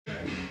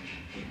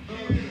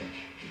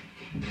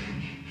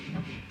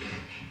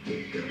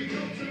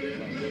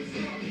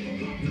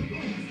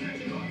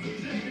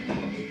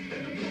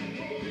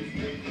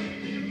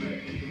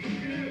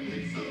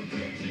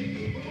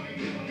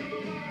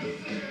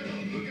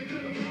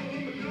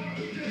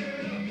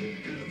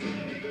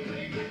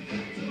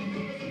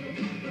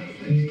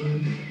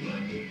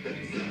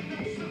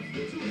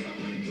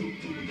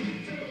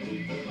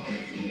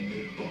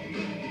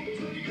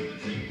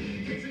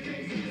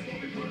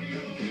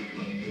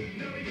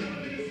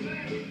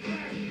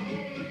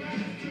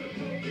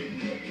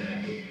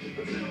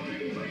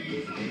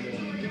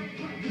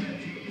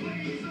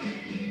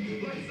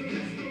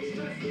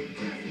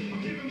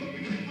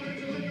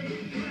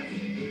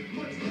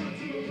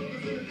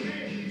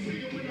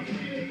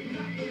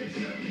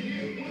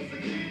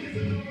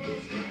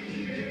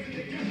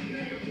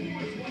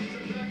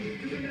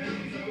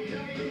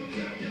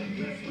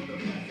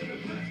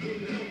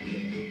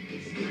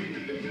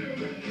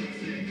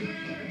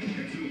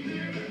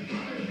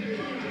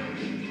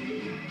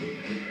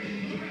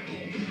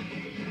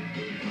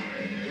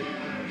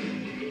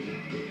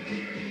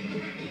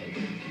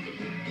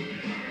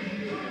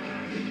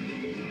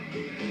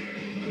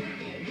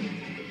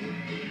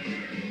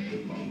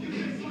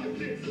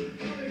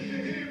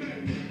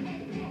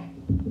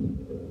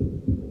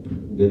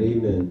Good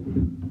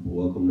evening.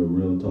 Welcome to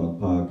Real Talk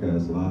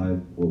Podcast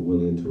Live with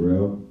Willie and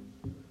Terrell.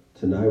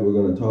 Tonight we're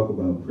going to talk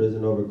about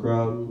prison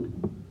overcrowding,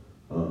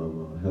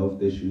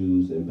 health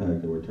issues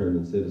impacting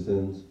returning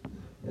citizens,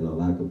 and a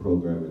lack of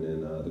programming in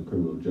the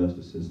criminal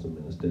justice system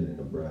in the state of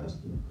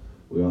Nebraska.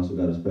 We also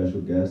got a special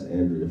guest,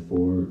 Andrea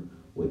Ford,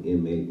 with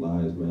Inmate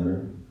Lives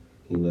Matter.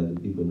 Can you let the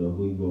people know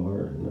who you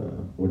are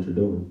and what you're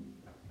doing?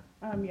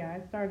 I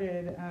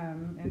started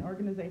an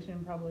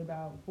organization probably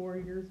about 4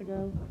 years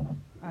ago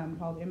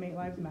called Inmate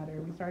Lives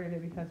Matter. We started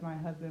it because my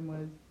husband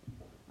was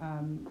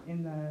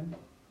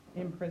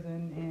in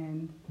prison,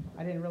 and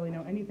I didn't really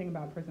know anything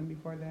about prison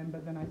before then,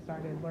 but then I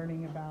started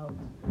learning about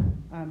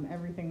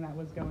everything that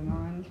was going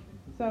on.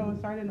 So I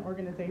started an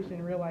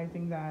organization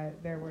realizing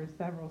that there were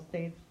several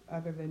states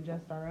other than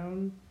just our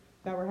own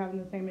that were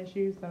having the same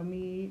issue. So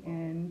me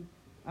and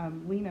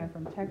Lena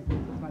from Texas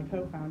is my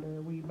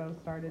co-founder. We both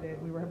started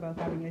it. We were both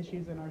having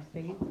issues in our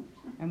states,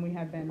 and we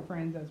had been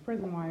friends as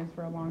prison wives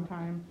for a long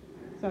time.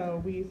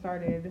 So we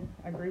started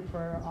a group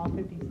for all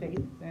 50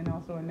 states and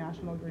also a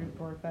national group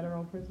for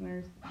federal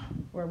prisoners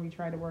where we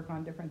try to work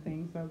on different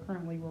things. So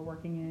currently we're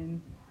working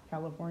in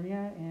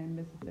California and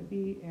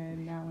Mississippi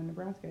and now in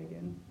Nebraska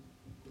again.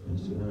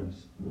 That's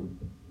nice.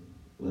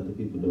 Let the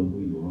people know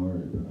who you are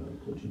and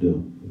what you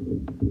do.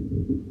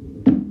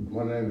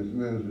 My name is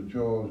Minister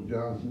Charles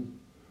Johnson.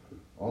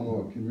 I'm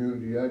a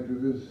community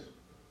activist.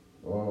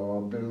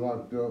 I've been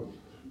locked up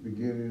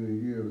beginning the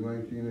year of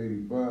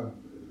 1985.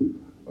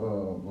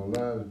 My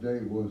last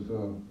date was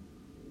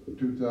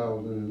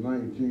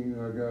 2019.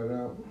 I got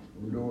out.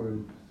 I'm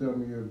doing a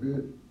 7-year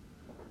bid.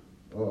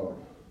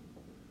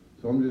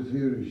 So I'm just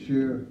here to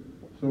share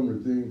some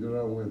of the things that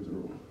I went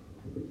through.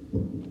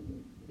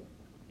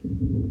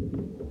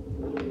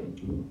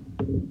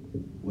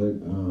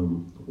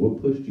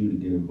 What pushed you to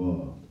get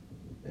involved,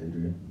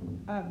 Andrea?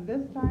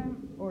 This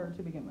time, or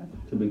to begin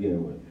with? To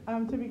begin with.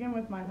 To begin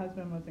with, my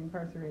husband was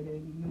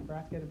incarcerated in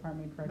Nebraska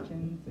Department of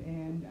Corrections,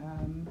 and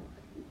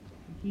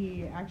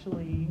he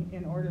actually,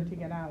 in order to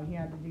get out, he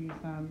had to do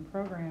some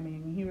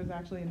programming. He was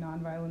actually a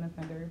nonviolent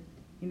offender.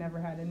 He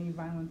never had any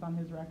violence on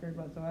his record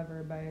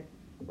whatsoever, but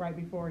right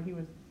before he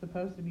was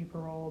supposed to be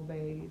paroled,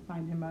 they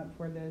signed him up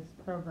for this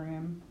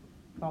program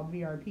called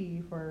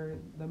VRP for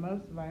the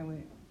most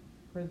violent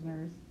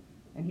prisoners,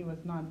 and he was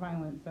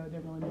nonviolent, so it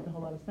didn't really make a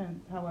whole lot of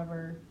sense.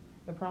 However,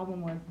 the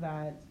problem was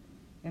that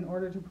in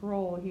order to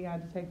parole, he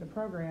had to take the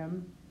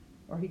program,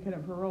 or he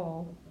couldn't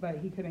parole, but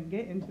he couldn't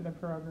get into the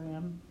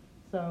program,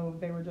 so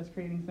they were just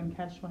creating some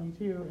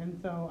catch-22, and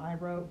so I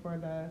wrote for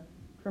the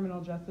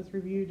Criminal Justice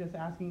Review just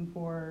asking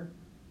for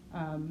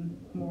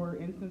more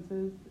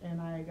instances, and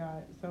I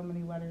got so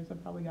many letters. I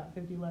probably got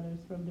 50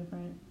 letters from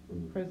different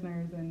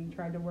prisoners and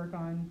tried to work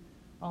on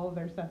all of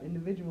their stuff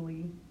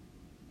individually,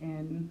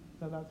 and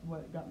so that's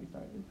what got me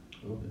started.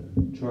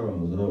 Okay.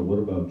 Charles, what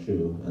about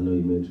you? I know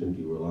you mentioned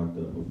you were locked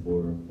up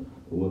before.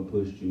 What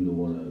pushed you to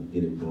want to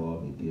get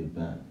involved and give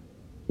back?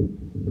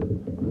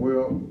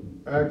 Well,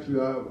 actually,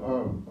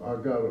 I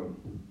got a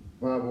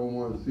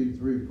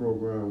 501c3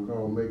 program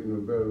called Making a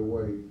Better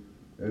Way,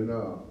 and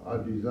I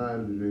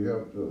designed it to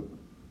help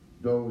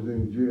those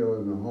in jail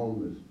and the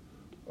homeless.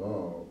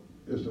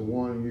 It's a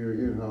 1-year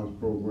in-house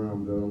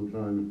program that I'm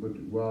trying to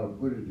I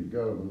put it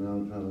together, but now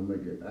I'm trying to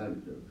make it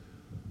active.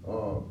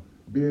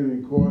 Being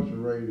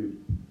incarcerated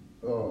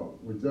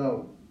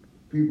without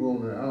people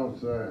on the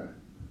outside,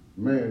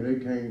 man, they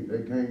can't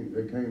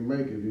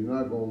make it. They're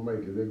not gonna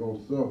make it. They're gonna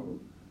suffer.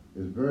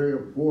 It's very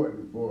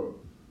important for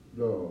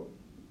the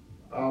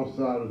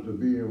outsiders to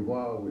be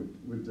involved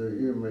with their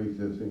inmates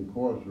that's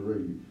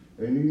incarcerated.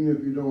 And even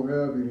if you don't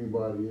have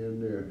anybody in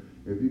there,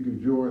 if you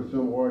could join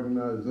some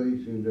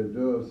organization that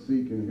does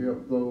seek and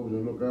help those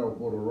and look out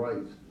for the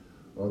rights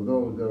of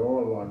those that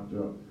are locked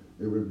up,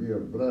 it would be a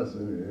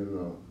blessing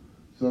and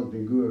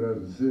something good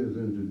as a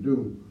citizen to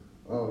do.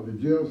 The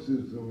jail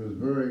system is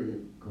very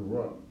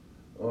corrupt.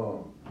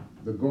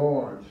 The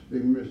guards, they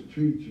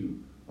mistreat you.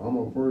 I'm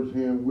a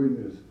first-hand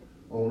witness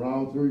on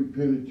all 3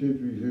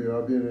 penitentiaries here.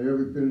 I've been in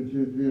every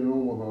penitentiary in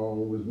Omaha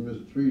and was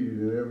mistreated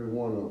in every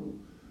one of them.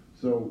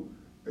 So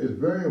it's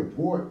very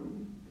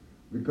important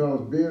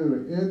because being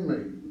an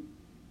inmate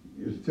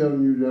is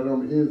telling you that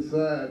I'm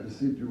inside the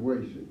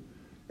situation,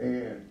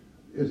 and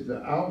it's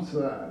the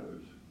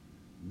outsiders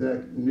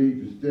that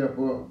need to step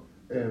up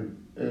and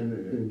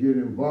get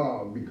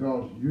involved,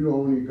 because you're the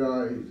only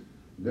guys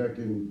that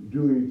can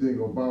do anything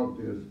about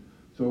this.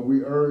 So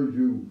we urge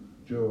you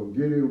to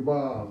get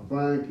involved,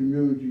 find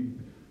community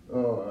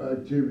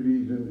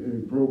activities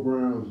and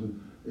programs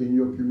in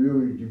your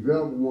community.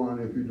 Develop one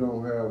if you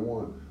don't have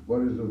one.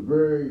 But it's a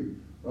very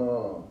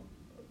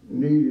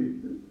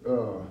needed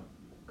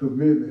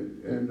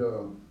commitment, and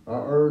I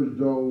urge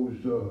those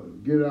to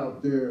get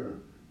out there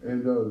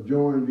and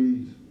join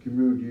these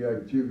community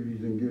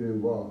activities and get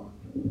involved.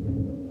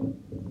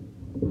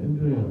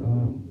 Andrea,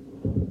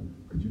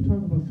 could you talk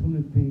about some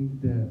of the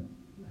things that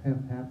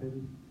have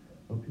happened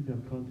or people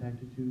have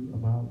contacted you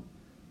about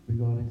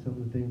regarding some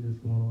of the things that's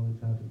going on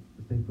inside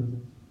the state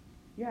prisons?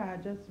 Yeah,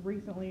 just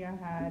recently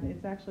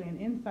it's actually an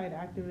inside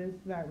activist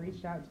that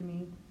reached out to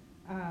me.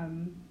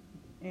 Um,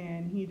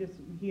 and he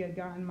had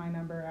gotten my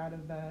number out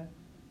of the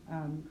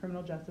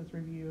criminal justice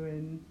review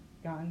and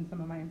gotten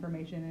some of my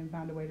information and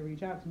found a way to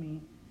reach out to me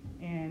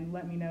and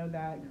let me know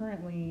that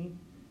currently,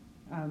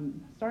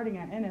 starting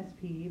at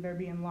NSP, they're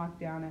being locked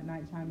down at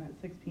nighttime at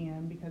 6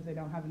 p.m. because they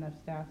don't have enough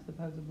staff,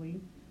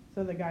 supposedly.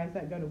 So the guys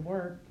that go to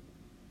work,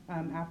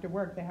 after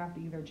work, they have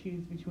to either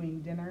choose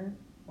between dinner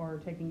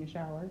or taking a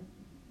shower.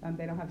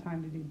 They don't have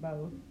time to do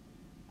both.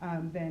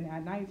 Then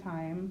at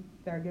nighttime,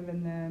 they're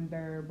giving them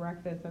their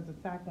breakfast as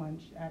a sack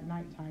lunch at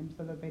nighttime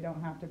so that they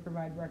don't have to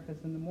provide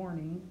breakfast in the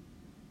morning.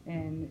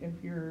 And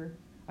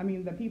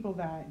the people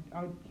that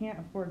can't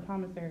afford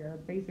commissary are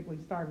basically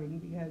starving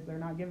because they're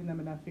not giving them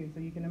enough food.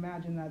 So you can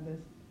imagine that this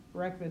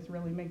breakfast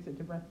really makes it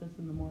to breakfast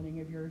in the morning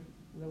if you're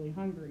really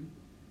hungry.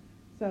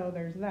 So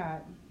there's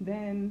that.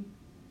 Then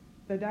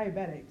the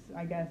diabetics,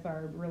 I guess,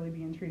 are really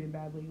being treated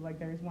badly. Like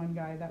there's one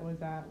guy that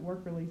was at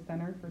work release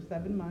center for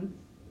 7 months.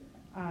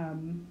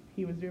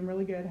 He was doing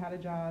really good, had a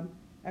job.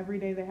 Every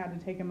day they had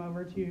to take him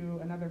over to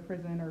another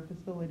prison or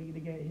facility to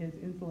get his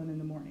insulin in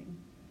the morning.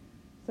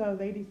 So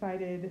they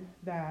decided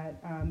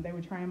that they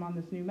would try him on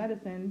this new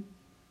medicine,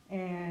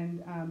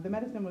 and the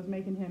medicine was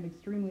making him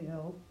extremely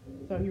ill,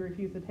 so he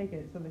refused to take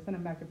it. So they sent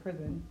him back to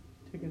prison,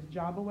 took his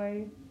job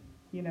away.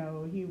 You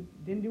know, he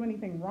didn't do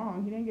anything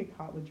wrong. He didn't get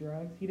caught with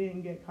drugs. He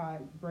didn't get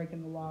caught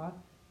breaking the law.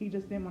 He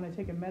just didn't want to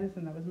take a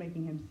medicine that was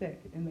making him sick,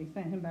 and they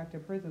sent him back to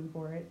prison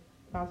for it,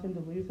 caused him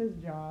to lose his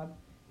job,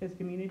 his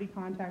community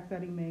contacts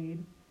that he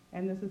made,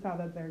 and this is how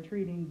that they're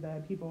treating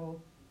the people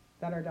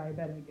that are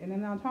diabetic. And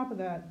then on top of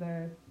that,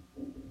 the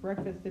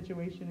breakfast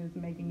situation is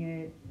making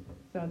it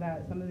so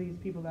that some of these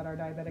people that are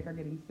diabetic are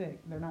getting sick.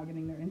 They're not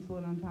getting their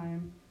insulin on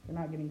time. They're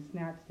not getting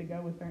snacks to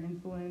go with their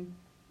insulin.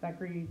 That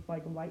creates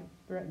like a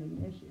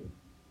life-threatening issue.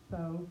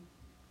 So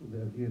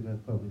Again,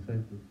 that's public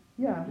safety.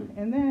 yeah,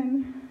 and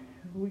then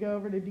we go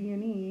over to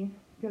D&E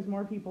because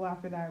more people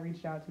after that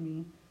reached out to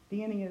me.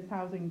 D&E is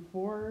housing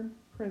 4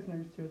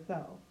 prisoners to a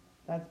cell.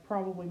 That's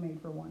probably made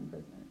for 1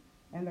 prisoner.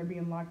 And they're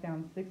being locked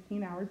down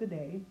 16 hours a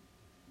day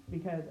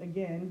because,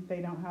 again,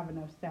 they don't have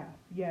enough staff.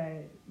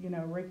 Yet,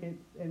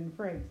 Ricketts and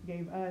Frakes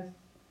gave us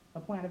a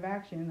plan of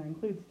action that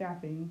includes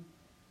staffing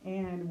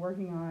and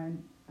working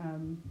on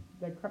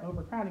the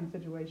overcrowding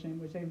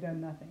situation, which they've done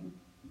nothing.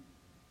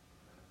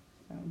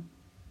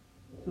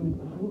 So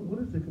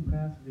what is the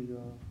capacity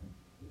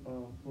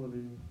for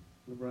the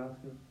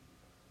Nebraska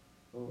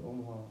or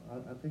Omaha?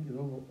 I think it's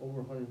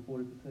over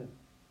 140%.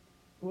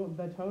 Well,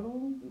 the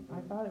total, I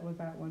thought it was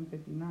at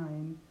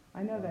 159.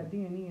 I know that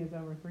D&E is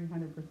over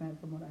 300%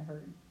 from what I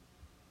heard.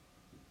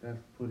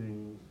 That's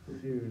putting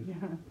serious.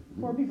 Yeah,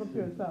 4 people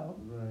to a cell.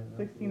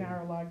 Right.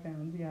 16-hour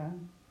lockdowns. Yeah.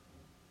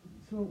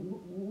 So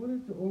what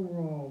is the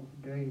overall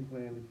game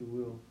plan, if you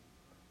will?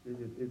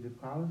 Is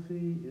it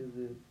policy? Is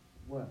it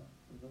what?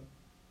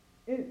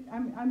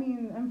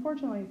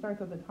 Unfortunately, it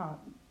starts at the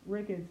top.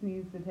 Ricketts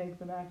needs to take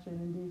some action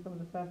and do some of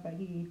the stuff that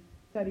he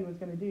said he was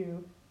going to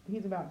do.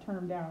 He's about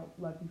termed out,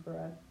 lucky for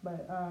us,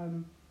 but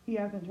he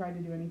hasn't tried to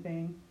do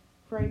anything.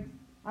 Frakes,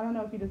 I don't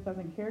know if he just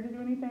doesn't care to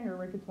do anything or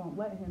Ricketts won't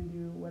let him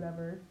do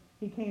whatever.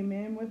 He came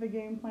in with a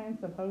game plan,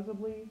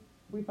 supposedly.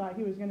 We thought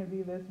he was going to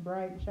be this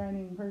bright,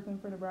 shining person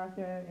for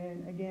Nebraska,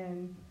 and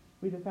again,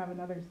 we just have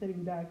another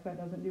sitting duck that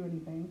doesn't do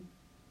anything.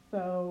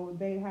 So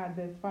they had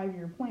this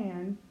 5-year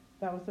plan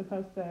that was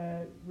supposed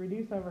to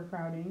reduce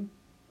overcrowding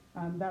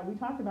that we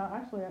talked about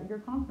actually at your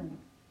conference,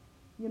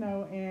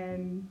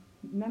 and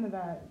none of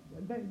that.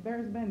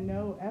 There's been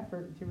no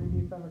effort to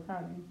reduce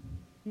overcrowding.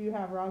 You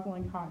have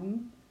Rosalind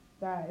Cotton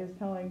that is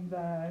telling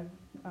the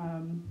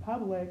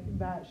public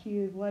that she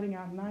is letting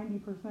out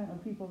 90%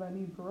 of people that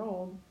need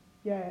parole,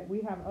 yet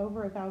we have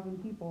over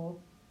 1,000 people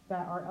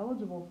that are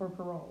eligible for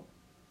parole.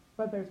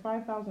 But there's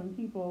 5,000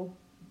 people,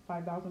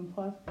 5,000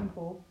 plus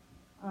people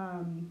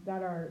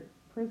that are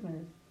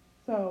prisoners.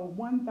 So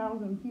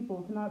 1,000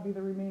 people cannot be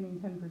the remaining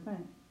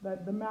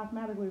 10%.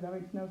 Mathematically, that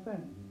makes no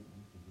sense.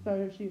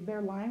 So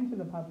they're lying to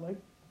the public.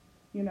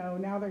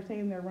 Now they're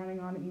saying they're running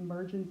on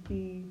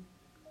emergency,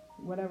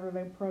 whatever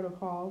the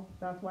protocol.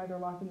 That's why they're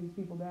locking these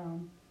people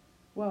down.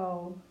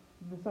 Well,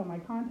 so my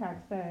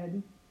contact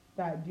said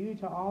that due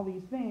to all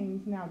these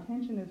things, now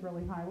tension is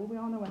really high. Well, we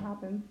all know what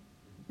happens.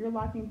 You're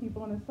locking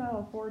people in a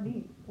cell 4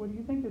 deep. What do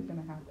you think is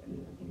going to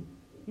happen?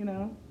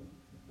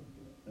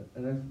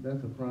 And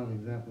that's a prime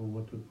example of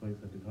what took place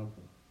at the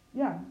conference.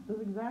 Yeah, that's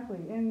exactly.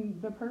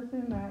 And the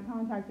person that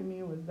contacted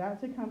me was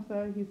at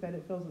Tecumseh. He said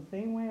it feels the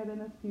same way at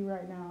NSP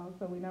right now,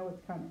 so we know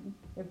it's coming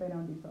if they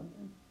don't do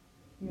something,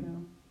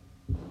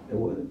 And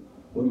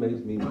what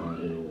makes me mad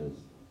is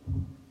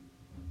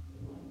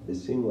it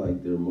seemed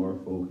like they're more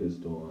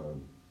focused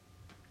on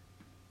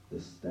the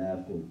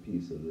staffing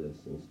piece of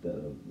this instead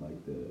of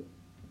like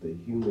the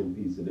human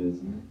piece of this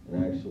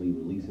and actually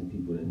releasing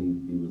people that need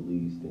to be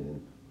released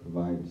and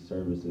providing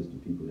services to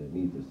people that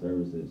need the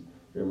services.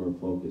 They're more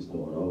focused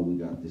on, oh, we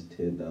got this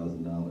 $10,000,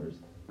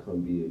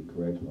 come be a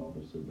correctional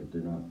officer, but they're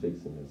not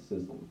fixing the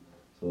system.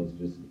 So it's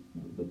just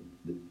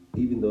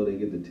even though they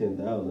get the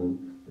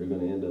 10,000, they're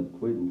going to end up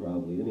quitting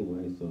probably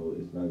anyway. So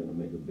it's not going to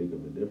make a big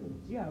of a difference.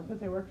 Yeah, because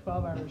they work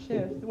 12-hour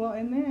shifts. Well,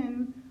 and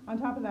then on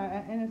top of that,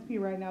 at NSP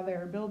right now,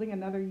 they're building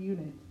another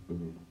unit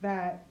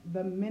that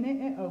the minute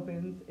it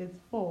opens, it's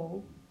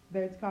full.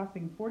 That it's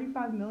costing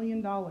 $45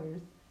 million,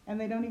 and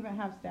they don't even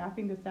have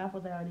staffing to staff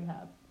what they already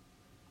have.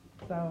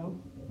 So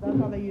that's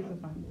how they use the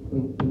funds.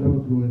 When I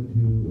was going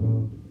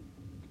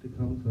to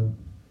Tecumseh,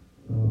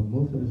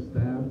 most of the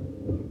staff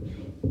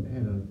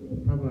had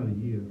probably about a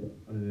year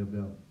under their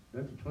belt.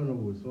 That the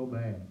turnover was so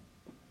bad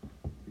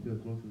because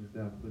most of the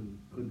staff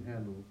couldn't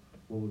handle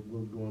what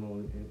was going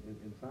on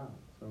inside.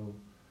 So,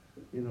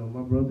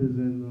 my brother's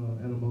in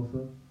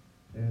Anamosa,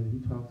 and he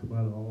talks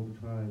about it all the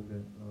time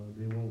that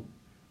they won't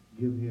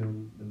give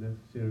him the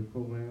necessary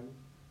programs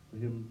for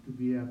him to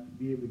be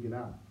able to get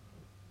out.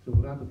 So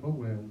without the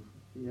programs,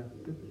 he has to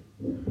sit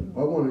there.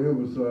 I want to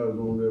emphasize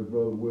on that,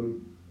 Brother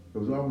Willie,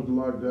 because I was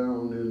locked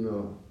down in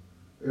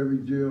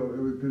every jail,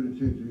 every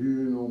penitentiary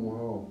here in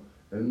Omaha,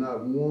 and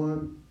not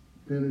one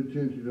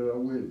penitentiary that I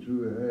went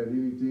to had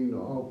anything to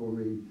offer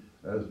me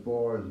as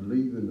far as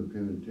leaving the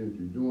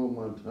penitentiary during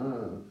my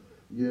time.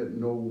 Yet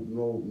no.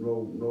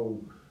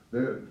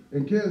 There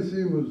in Kansas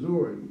City,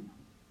 Missouri,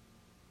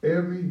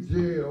 every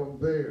jail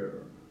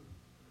there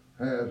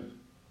has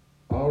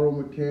auto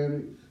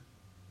mechanics,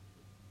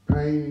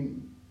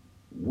 painting,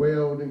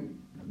 welding,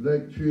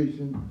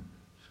 electrician,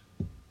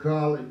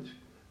 college.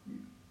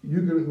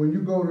 When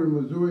you go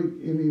to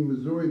any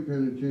Missouri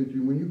penitentiary,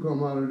 when you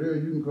come out of there,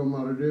 you can come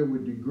out of there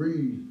with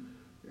degrees.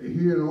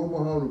 Here in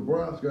Omaha,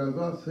 Nebraska, as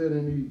I sat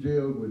in these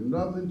jails with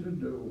nothing to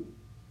do,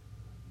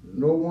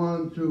 no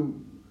one to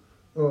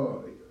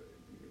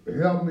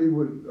help me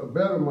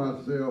better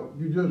myself.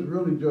 You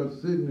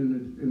just sitting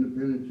in the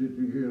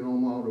penitentiary here in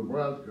Omaha,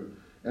 Nebraska,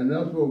 and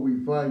that's what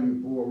we're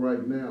fighting for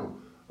right now.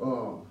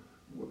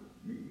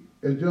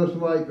 It's just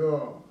like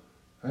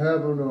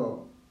having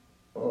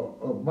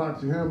a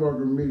box of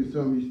hamburger meat or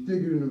something. You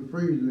stick it in the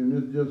freezer and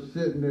it's just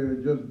sitting there,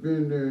 just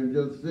been there and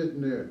just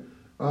sitting there,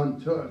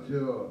 untouched,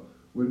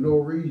 with no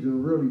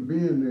reason really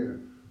being there.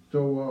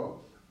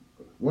 So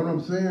what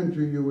I'm saying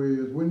to you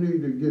is we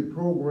need to get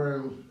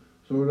programs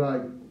so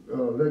like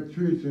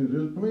electricians,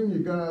 there's plenty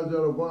of guys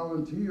that'll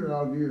volunteer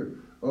out here,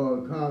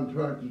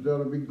 contractors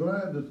that'll be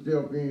glad to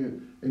step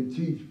in and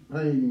teach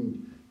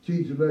painting,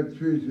 teach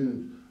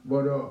electricians,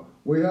 but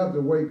we have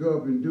to wake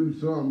up and do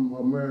something,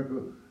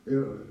 America,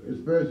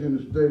 especially in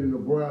the state of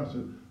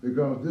Nebraska,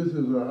 because this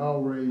is an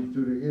outrage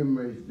to the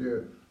inmates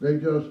there.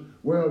 The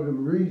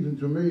reason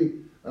to me,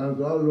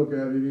 as I look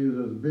at it, is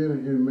as being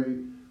an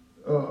inmate,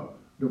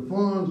 the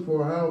funds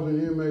for housing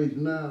inmates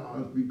now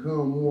has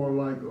become more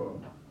like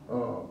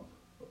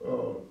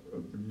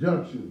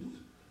productions.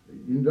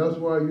 That's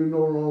why you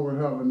no longer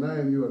have a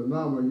name. You're a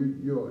number.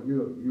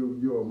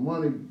 You're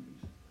money.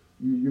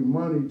 You're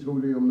money to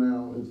them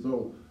now, and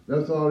so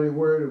that's all they're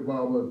worried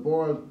about. But as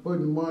far as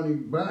putting money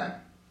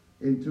back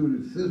into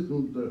the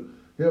system to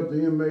help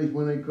the inmates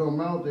when they come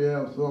out, they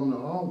have something to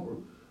offer.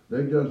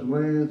 They just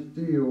laying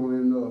still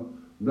and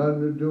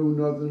nothing to do,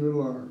 nothing to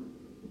learn.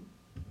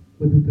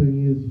 But the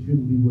thing is, you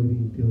shouldn't be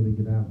waiting until they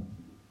get out.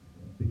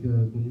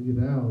 Because when you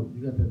get out,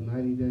 you got that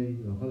 90-day,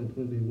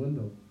 120-day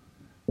window.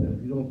 That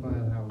if you don't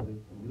find housing,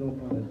 if you don't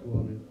find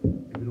employment,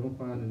 if you don't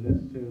find the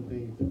necessary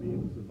things to be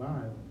able to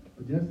survive,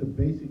 or just the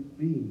basic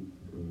things,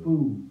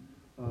 food,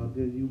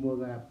 then you more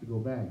apt to go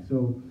back.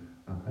 So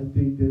I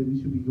think that we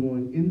should be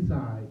going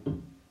inside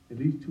at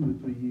least 2 to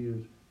 3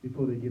 years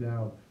before they get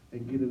out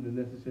and get them the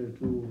necessary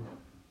tools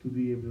to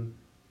be able to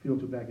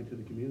filter back into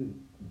the community.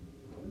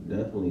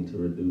 Definitely to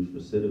reduce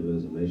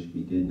recidivism, they should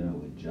be getting out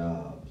with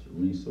jobs,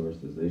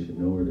 resources. They should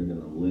know where they're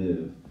going to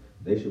live.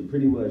 They should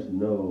pretty much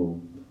know,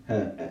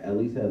 at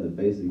least have the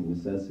basic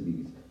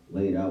necessities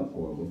laid out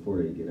for them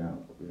before they get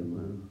out.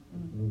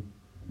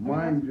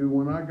 Mind you,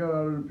 when I got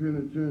out of the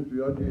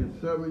penitentiary, I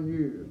did 7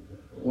 years.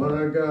 When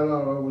I got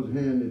out, I was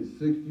handed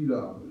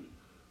 $60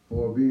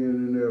 for being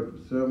in there for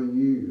 7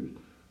 years.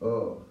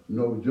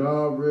 No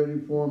job ready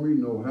for me,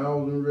 no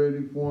housing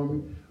ready for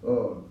me.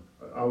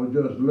 I was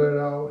just let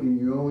out and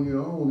you're on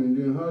your own. And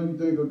then how you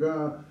think a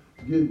guy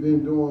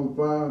been doing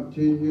 5,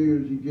 10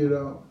 years, he get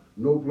out,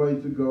 no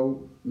place to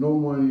go, no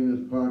money in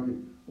his pocket.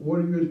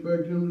 What do you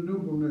expect him to do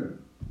from there?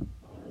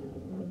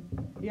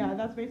 Yeah,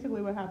 that's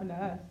basically what happened to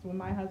us. When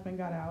my husband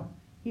got out,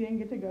 he didn't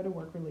get to go to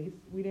work release.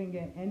 We didn't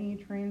get any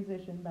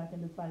transition back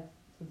into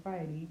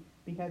society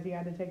because he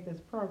had to take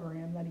this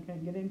program that he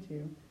couldn't get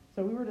into.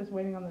 So we were just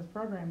waiting on this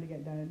program to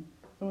get done.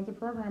 So once the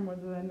program was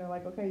done, they're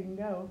like, okay, you can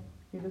go.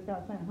 He just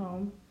got sent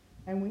home.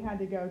 And we had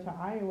to go to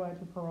Iowa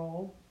to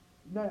parole.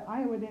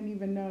 Iowa didn't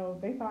even know.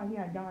 They thought he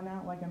had gone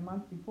out like a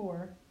month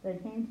before. They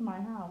came to my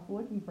house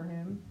looking for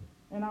him.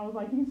 And I was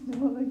like, he's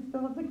still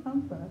at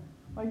Tecumseh.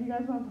 Like, you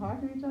guys don't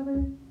talk to each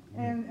other?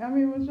 And, I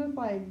mean, it was just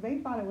like, they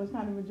thought it was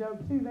kind of a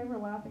joke, too. They were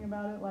laughing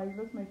about it like,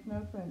 this makes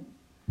no sense.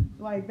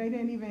 Like, they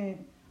didn't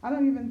even, I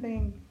don't even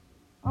think,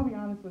 I'll be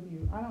honest with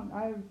you.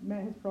 I've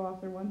met his parole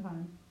officer one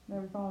time.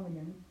 Never saw him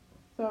again.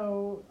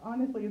 So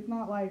honestly, it's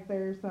not like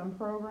there's some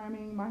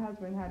programming. My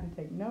husband had to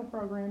take no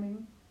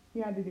programming. He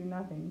had to do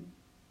nothing.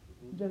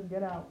 Just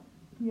get out,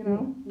 you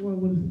know? Well,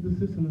 the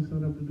system is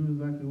set up to do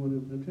exactly what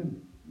it was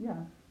intended. Yeah.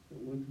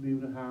 It was to be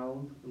able to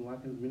house and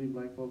lock as many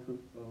black folks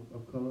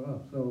of color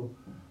up. So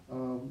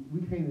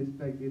we can't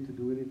expect it to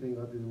do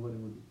anything other than what it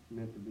was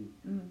meant to be.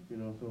 You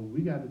know, so we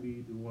got to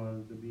be the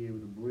ones to be able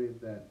to bridge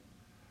that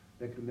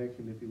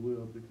connection, if you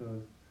will,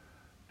 because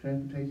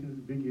transportation is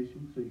a big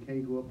issue, so you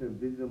can't go up there and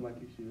visit them like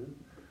you should.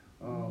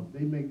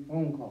 They make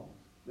phone calls.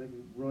 They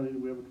can run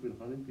anywhere between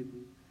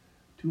 $150,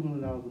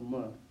 $200 a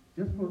month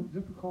just for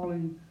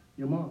calling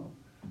your mom.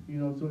 You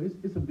know, so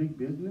it's a big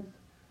business.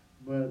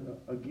 But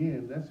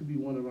again, that should be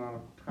one of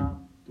our top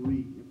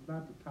 3, if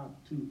not the top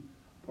 2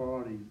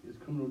 priorities, is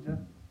criminal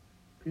justice,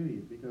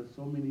 period, because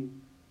so many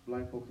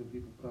black folks and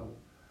people of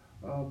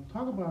color.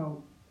 Talk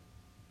about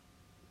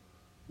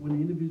when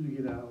the individual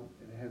get out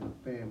and has a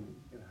family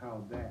and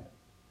how that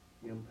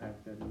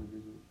impacts that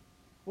individual.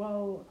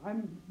 Well,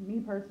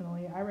 me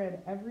personally, I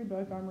read every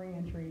book on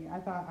reentry. I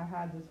thought I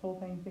had this whole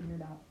thing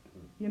figured out.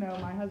 You know,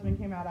 my husband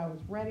came out, I was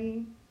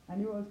ready. I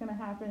knew what was going to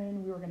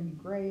happen. We were going to be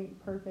great,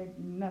 perfect.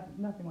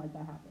 Nothing like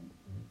that happened.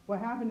 What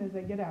happened is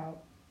they get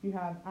out. You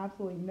have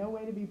absolutely no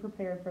way to be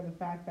prepared for the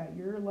fact that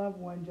your loved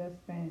one just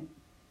spent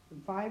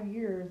 5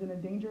 years in a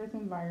dangerous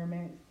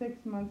environment,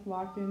 6 months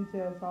locked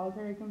into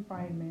solitary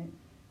confinement,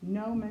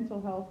 no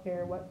mental health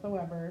care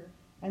whatsoever,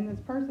 and this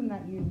person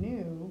that you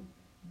knew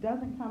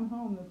doesn't come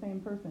home the same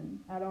person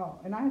at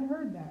all. And I had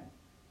heard that,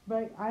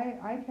 but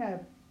I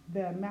kept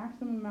the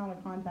maximum amount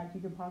of contact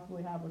you could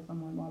possibly have with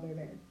someone while they're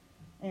there,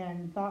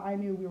 and thought I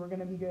knew we were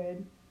going to be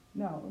good.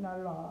 No, not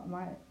at all.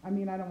 I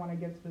don't want to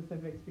give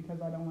specifics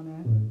because I don't want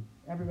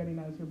to, everybody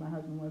knows who my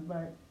husband was,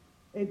 but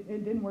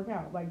it didn't work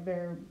out. Like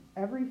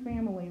every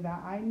family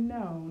that I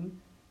known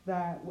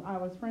that I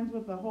was friends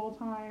with the whole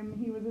time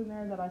he was in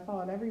there, that I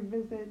saw at every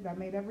visit, that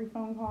made every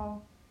phone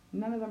call,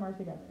 none of them are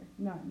together.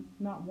 None.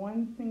 Not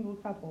one single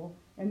couple.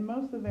 And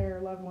most of their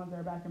loved ones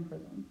are back in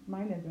prison.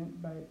 Mine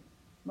isn't, but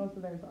most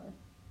of theirs are.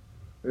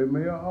 And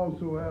may I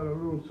also add a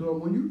little something?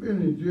 When you've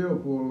been in jail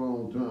for a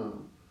long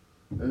time,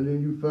 and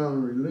then you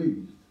finally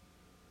released,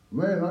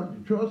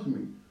 man, trust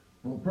me,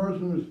 from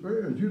personal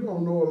experience, you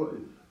don't know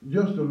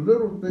just the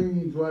little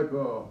things like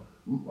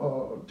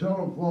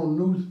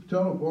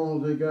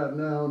telephones they got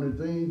now and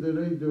the things that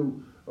they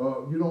do.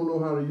 You don't know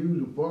how to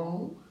use a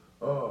phone.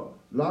 A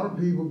lot of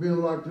people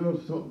been locked up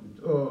so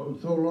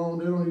long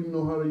they don't even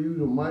know how to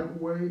use a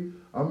microwave.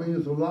 I mean,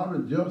 it's a lot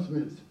of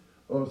adjustments,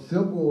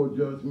 simple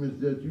adjustments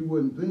that you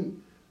wouldn't think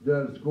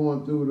that's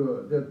going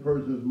through that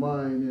person's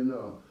mind,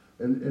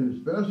 and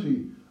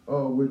especially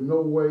with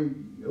no way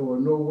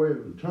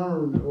to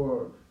turn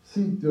or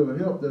seek the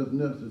help that's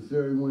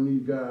necessary when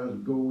these guys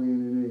go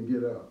in and then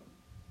get out.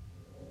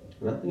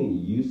 And I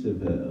think Yusuf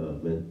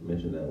had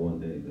mentioned that one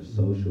day, the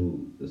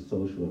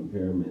social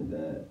impairment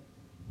that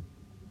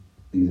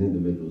these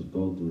individuals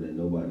go through that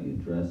nobody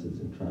addresses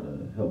and try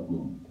to help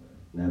them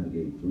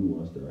navigate through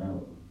once they're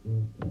out.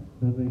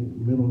 I think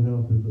mental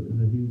health is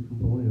a huge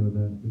component of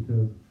that,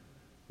 because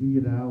you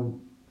get out,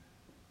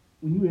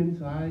 when you're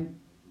inside,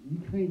 you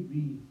can't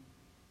be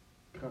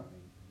kind.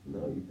 No,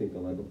 you're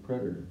thinking like a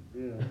predator.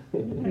 Yeah.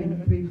 You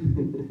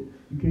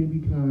can't be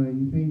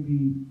kind, you can't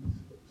be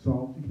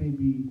soft, you can't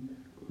be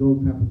those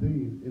type of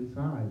things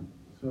inside.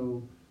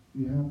 So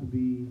you have to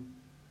be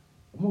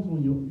almost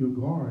on your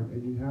guard,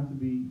 and you have to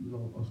be,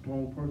 a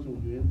strong person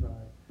when you're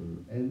inside.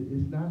 Mm-hmm. And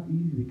it's not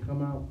easy to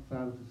come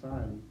outside of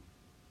society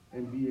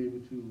and be able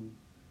to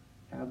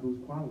have those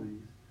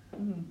qualities,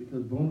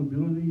 because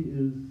vulnerability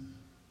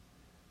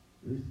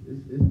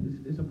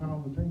it's a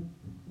powerful thing.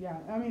 Yeah,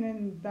 I mean,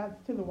 and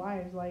that's to the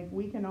wives. Like,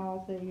 we can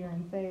all sit here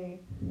and say,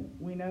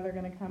 we know they're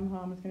going to come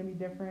home, it's going to be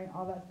different,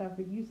 all that stuff,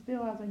 but you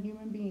still, as a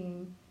human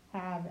being,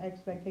 have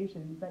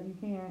expectations that you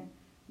can't,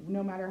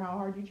 no matter how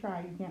hard you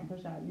try, you can't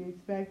push out. You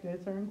expect a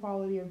certain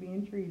quality of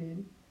being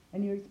treated,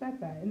 and you expect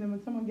that. And then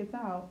when someone gets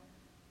out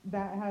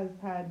that has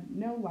had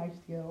no life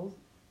skills,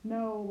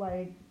 no,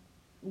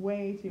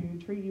 way to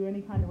treat you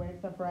any kind of way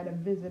except for at a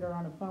visit or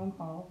on a phone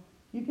call,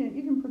 you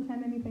can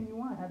pretend anything you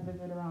want at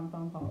visit or on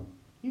phone calls.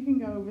 You can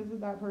go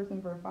visit that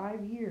person for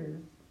 5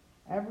 years,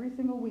 every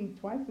single week,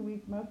 twice a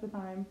week most of the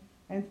time,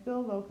 and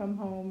still they'll come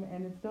home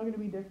and it's still going to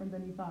be different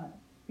than you thought,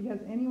 because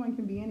anyone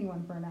can be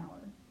anyone for an hour.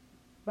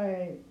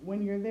 But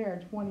when you're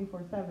there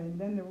 24/7,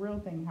 then the real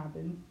thing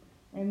happens.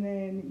 And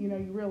then, you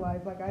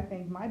realize, I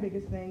think my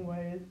biggest thing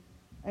was,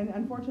 and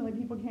unfortunately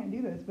people can't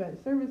do this,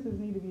 but services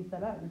need to be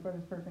set up before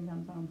this person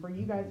comes home for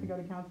you guys to go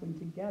to counseling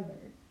together.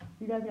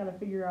 You guys got to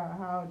figure out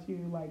how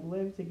to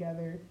live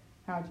together,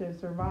 how to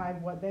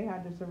survive what they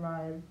had to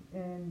survive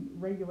in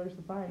regular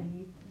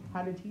society,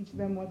 how to teach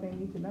them what they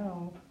need to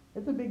know.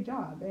 It's a big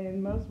job,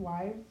 and most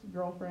wives,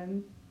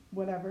 girlfriends,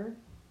 whatever,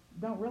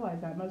 don't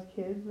realize that. Most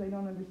kids, they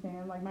don't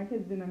understand. My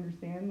kids didn't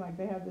understand.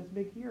 They had this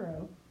big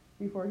hero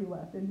before he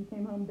left, and he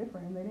came home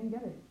different, and they didn't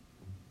get it.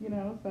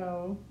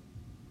 So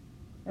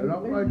and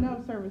there's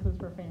no services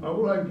for families. I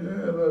would like to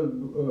add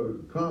a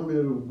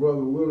comment of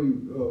Brother Willie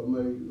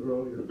made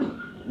earlier.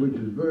 which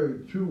is very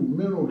true.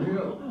 Mental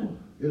health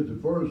is the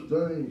first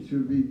thing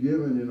should be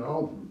given and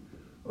offered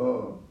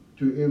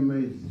to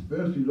inmates,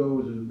 especially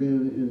those that's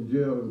been in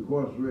jail,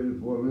 incarcerated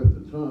for a length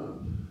of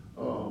time.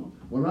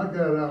 When I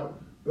got out,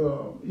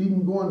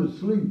 even going to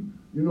sleep,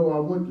 you know, I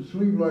went to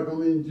sleep like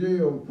I'm in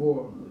jail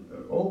for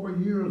over a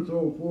year or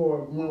so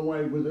before my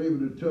wife was able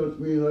to touch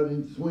me and I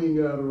didn't swing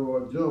at her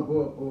or jump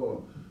up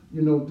or,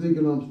 you know,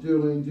 thinking I'm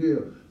still in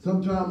jail.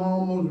 Sometimes I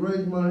almost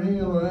raise my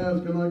hand or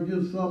ask, can I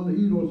get something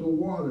to eat or some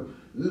water?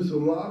 There's a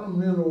lot of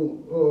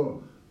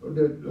mental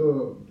that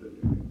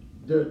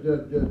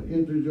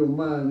enters your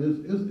mind.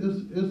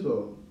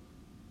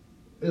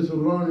 It's a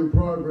learning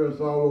progress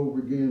all over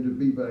again to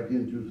be back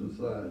into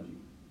society.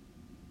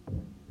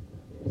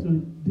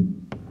 So,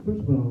 first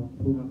of all,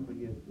 before I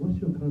forget, what's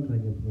your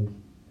contact information?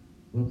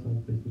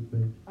 Website, Facebook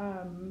page?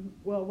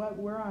 Well,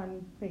 we're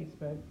on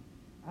Facebook.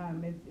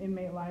 It's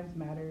Inmate Lives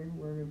Matter.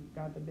 We've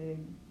got the big,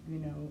 you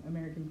know,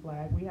 American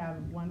flag. We have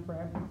one for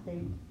every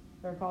state.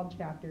 They're called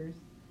chapters.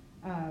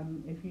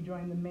 If you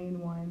join the main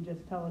one,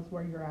 just tell us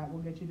where you're at.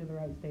 We'll get you to the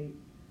right state.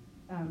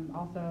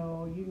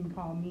 Also, you can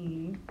call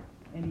me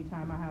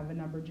anytime. I have a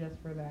number just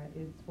for that.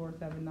 It's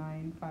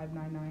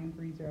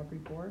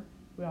 479-599-3034.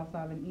 We also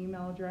have an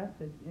email address.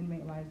 It's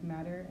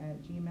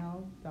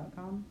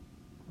inmatelivesmatter@gmail.com.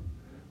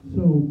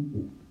 So,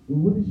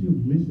 what is your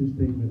mission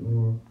statement,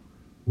 or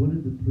what are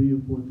the 3 or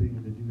 4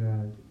 things that you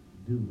guys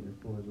do as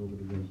far as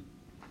organization?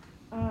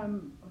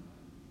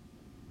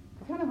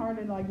 It's kind of hard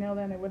to like nail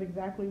down what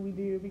exactly we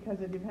do because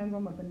it depends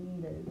on what the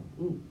need is.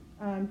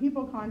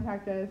 People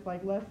contact us,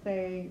 like let's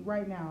say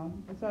right now.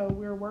 So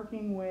we're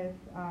working with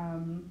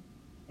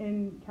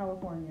in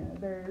California.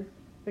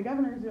 The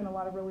governor's doing a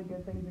lot of really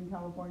good things in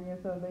California,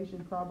 so they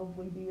should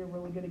probably be a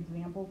really good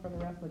example for the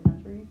rest of the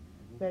country.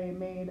 They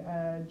made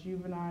a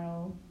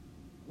juvenile,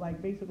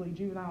 like basically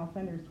juvenile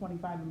offenders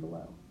 25 and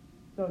below.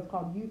 So it's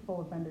called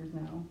youthful offenders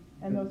now.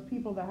 And those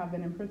people that have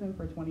been in prison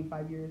for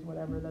 25 years,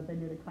 whatever, that they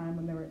did a crime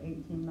when they were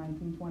 18,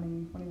 19,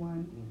 20,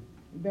 21,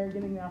 they're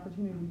getting the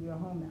opportunity to go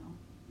home now.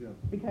 Yeah.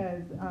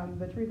 Because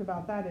the truth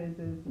about that is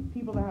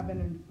people that have been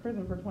in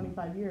prison for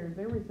 25 years,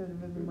 their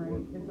recidivism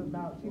rate is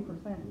about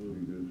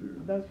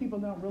 2%. Those people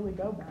don't really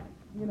go back.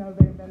 You know,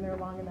 they've been there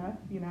long enough,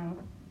 you know.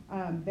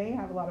 They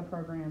have a lot of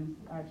programs,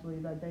 actually,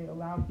 that they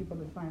allow people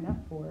to sign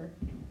up for.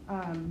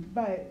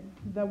 But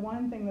the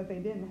one thing that they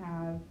didn't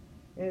have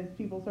is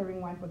people serving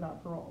life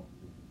without parole.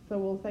 So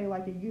we'll say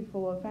like a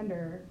youthful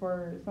offender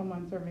for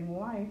someone serving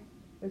life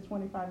is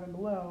 25 and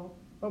below,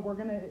 but we're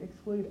going to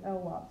exclude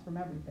LWOPs from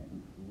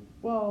everything.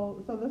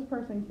 Well, so this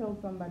person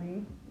killed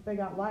somebody, they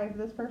got life.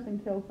 This person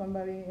killed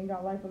somebody and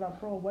got life without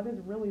parole. What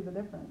is really the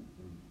difference?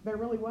 There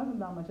really wasn't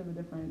that much of a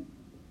difference.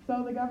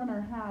 So the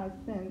governor has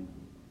since,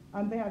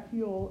 they have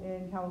FUEL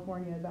in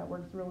California that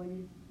works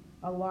really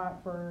a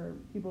lot for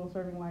people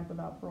serving life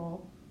without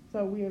parole.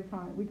 So we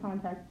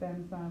contact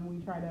them some. We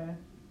try to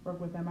work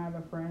with them. I have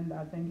a friend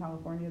that's in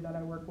California that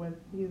I work with.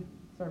 He's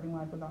serving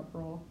life without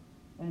parole,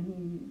 and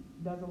he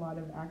does a lot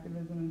of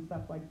activism and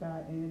stuff like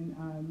that,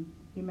 and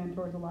he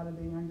mentors a lot of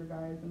the younger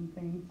guys and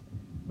things.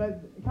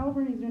 But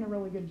California's doing a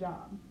really good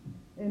job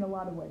in a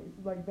lot of ways.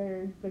 Like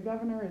the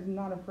governor is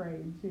not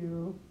afraid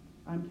to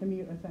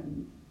commute a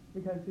sentence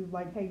because he's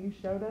like, hey, you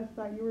showed us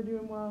that you were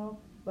doing well.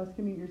 Let's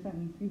commute your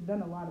sentence. He's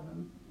done a lot of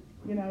them,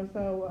 you know.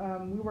 So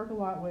we work a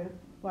lot with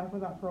life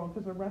without parole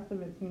because the rest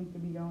of it seems to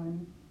be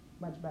going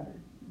much better.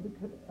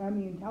 I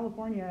mean,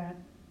 California,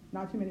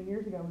 not too many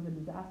years ago, was a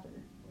disaster.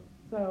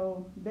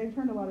 So they've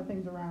turned a lot of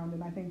things around,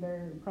 and I think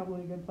they're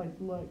probably a good place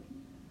to look.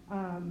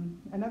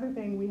 Another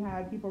thing, we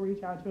had people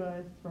reach out to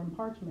us from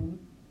Parchman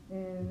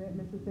in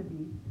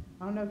Mississippi.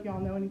 I don't know if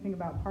y'all know anything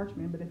about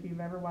Parchman, but if you've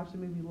ever watched the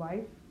movie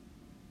Life,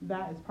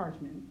 that is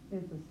Parchman.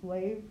 It's a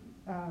slave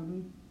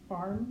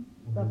farm.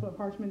 That's what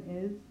Parchman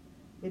is.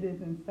 It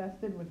is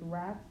infested with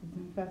rats. It's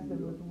infested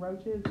with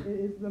roaches. It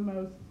is the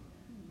most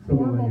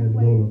horrible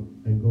place.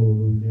 Angola,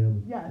 Louisiana.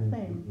 Yeah,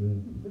 same. Yeah.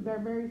 They're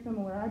very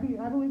similar. I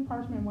believe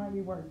Parchman might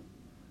be worse,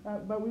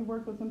 but we've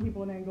worked with some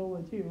people in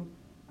Angola too.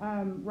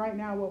 Right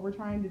now, what we're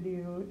trying to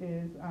do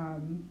is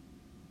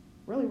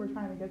really we're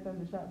trying to get them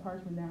to shut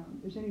Parchman down.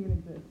 It shouldn't even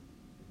exist.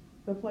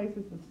 The place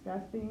is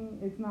disgusting.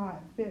 It's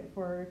not fit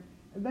for.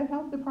 The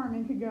health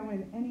department could go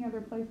in any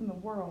other place in the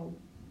world,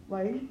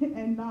 like,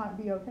 and not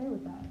be okay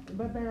with that.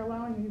 But they're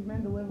allowing these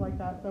men to live like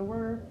that. So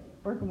we're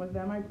working with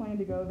them. I plan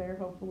to go there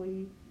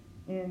hopefully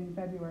in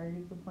February.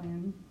 Is the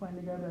plan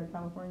to go to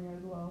California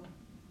as well.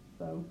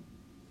 So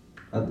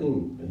I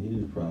think a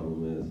huge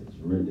problem is it's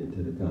written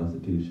into the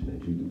Constitution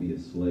that you can be a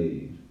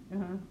slave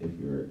if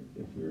you're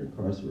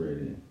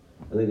incarcerated.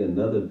 I think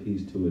another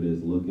piece to it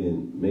is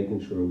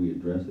making sure we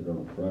address it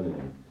on the front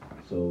end.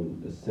 So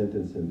the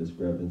sentencing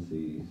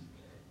discrepancies,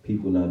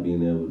 people not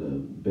being able to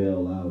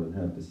bail out and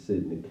have to sit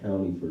in the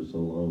county for so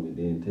long and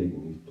then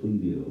taking these plea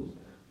deals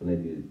when they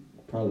could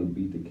probably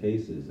beat the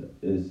cases,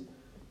 is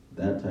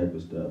that type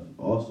of stuff.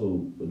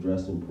 Also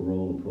addressing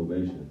parole and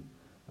probation.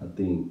 I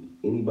think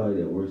anybody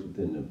that works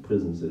within the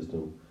prison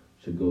system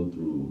should go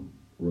through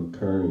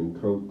recurring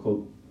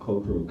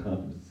cultural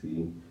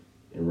competency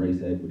and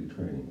race equity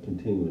training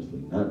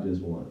continuously, not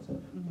just once,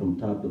 from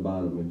top to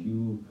bottom. If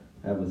you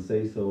have a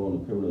say-so on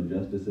the criminal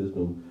justice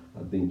system,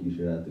 I think you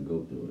should have to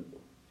go through it.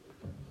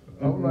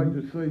 I would like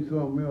to say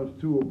something else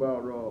too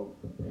about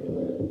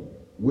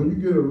when you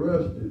get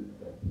arrested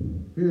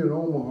here in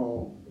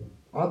Omaha.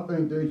 I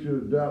think they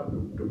should adopt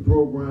the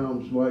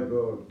programs like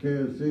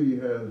Kansas City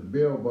has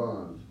bail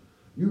bonds.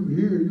 You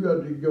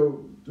have to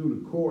go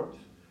through the courts,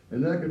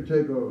 and that could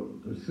take a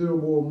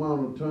considerable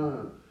amount of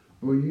time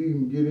before you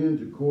even get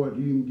into court,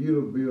 you even get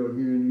a bail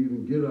here, and you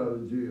even get out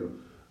of jail.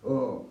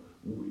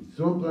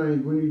 Some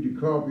things we need to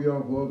copy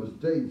off of other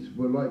states,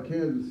 but like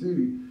Kansas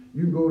City,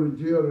 you can go to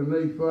jail in the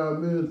next 5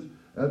 minutes.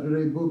 After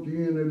they book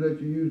you in, they let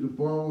you use the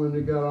phone, and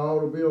they got all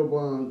the bail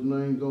bonds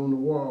names on the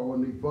wall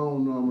and their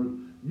phone numbers.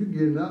 You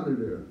getting out of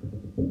there.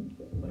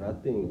 But I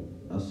think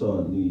I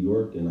saw in New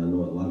York, and I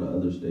know a lot of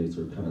other states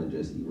are kind of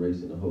just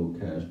erasing the whole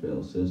cash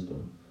bail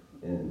system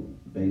and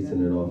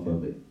basing it off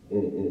of it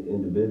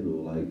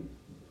individual. Like,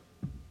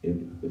 if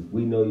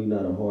we know you're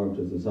not a harm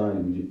to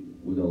society,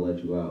 we're gonna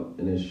let you out.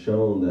 And it's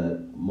shown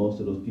that most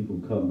of those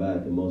people come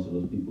back, and most of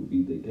those people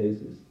beat their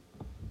cases.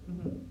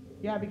 Mm-hmm.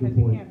 Yeah, because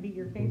you can't beat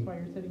your case while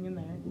you're sitting in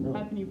there. No.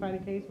 How can you fight a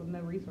case with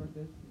no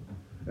resources?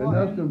 And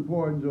that's the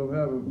importance of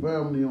having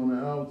family on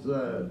the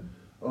outside,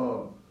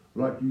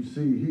 like you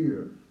see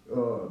here.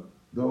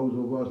 Those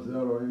of us that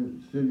are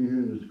sitting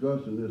here and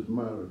discussing this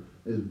matter,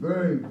 is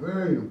very,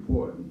 very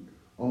important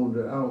on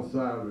the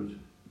outsiders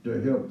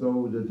to help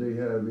those that they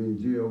have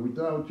in jail.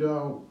 Without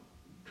y'all,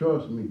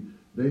 trust me,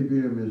 they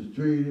being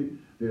mistreated,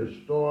 they're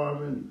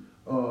starving,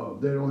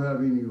 they don't have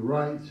any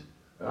rights.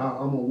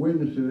 I'm a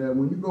witness to that.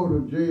 When you go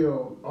to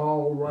jail,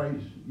 all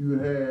rights you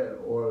had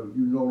or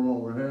you no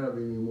longer have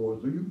anymore.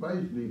 So you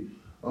basically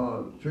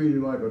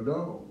treated like a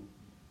dog.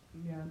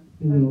 Yeah.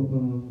 You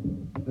know,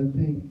 I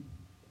think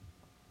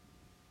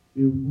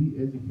if we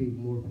educate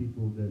more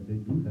people that they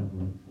do have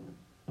rights.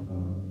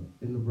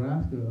 In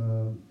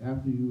Nebraska,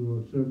 after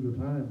you serve your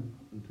time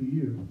in 2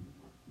 years,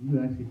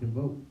 you actually can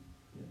vote.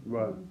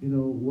 Right. You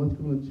know, what's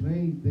going to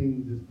change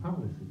things is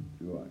policy.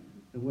 Right.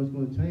 And what's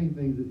going to change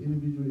things is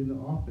individual in the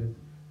office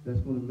that's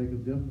going to make a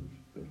difference.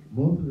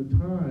 Most of the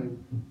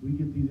time, we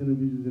get these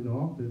individuals in the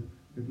office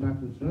that's not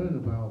concerned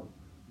about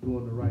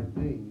doing the right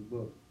thing,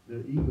 but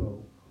their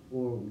ego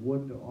or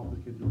what the office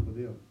can do for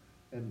them.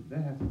 And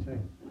that has to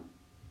change.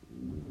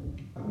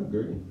 I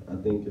agree. I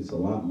think it's a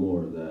lot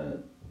more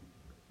that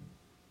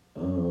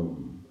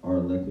our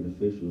elected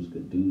officials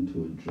could do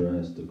to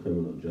address the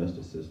criminal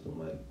justice system.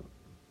 Like,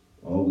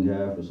 all we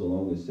have for so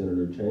long is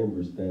Senator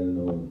Chambers standing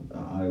on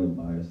an island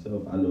by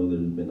himself. I know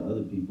there's been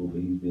other people,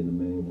 but he's been the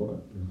main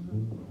one.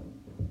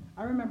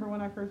 I remember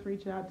when I first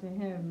reached out to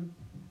him,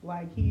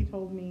 like, he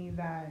told me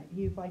that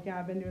he's like, yeah,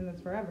 I've been doing this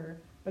forever,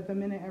 but the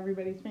minute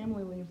everybody's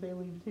family leaves, they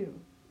leave too.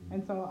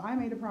 And so I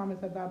made a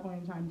promise at that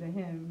point in time to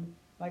him,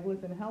 like,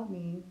 listen, help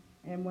me,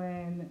 and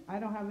when I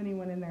don't have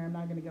anyone in there, I'm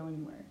not going to go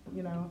anywhere,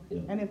 you know?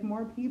 Yeah. And if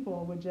more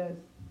people would just,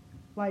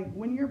 like,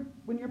 when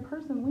your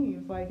person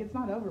leaves, like, it's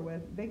not over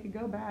with. They could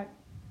go back.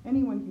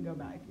 Anyone can go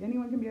back.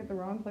 Anyone can be at the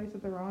wrong place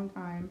at the wrong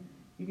time.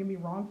 You can be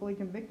wrongfully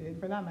convicted,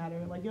 for that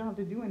matter. Like, you don't have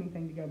to do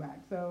anything to go back.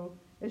 So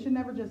it should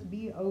never just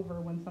be over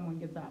when someone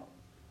gets out.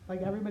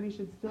 Like, everybody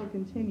should still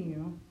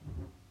continue.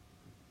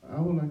 I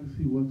would like to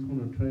see what's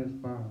going to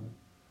transpire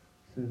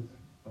since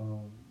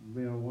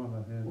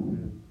marijuana has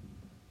been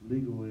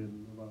legal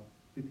in about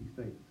 50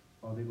 states.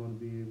 Are they going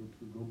to be able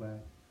to go back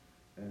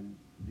and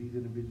these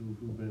individuals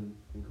who've been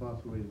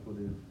incarcerated for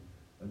this,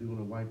 are they going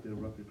to wipe their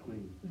record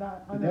clean?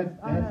 That's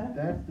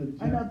the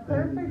in a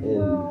perfect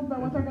world,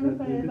 but what they're going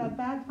to say is at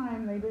that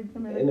time they did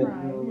commit a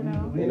crime, you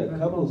know? In a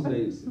couple of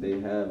states, they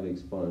have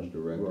expunged the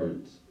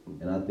records,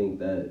 and I think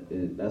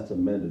that's a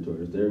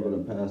mandatory. If they're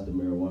going to pass the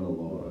marijuana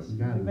laws,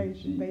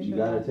 you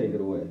got to take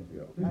it away.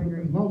 Yeah. I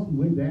agree. Lawsuit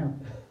way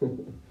down.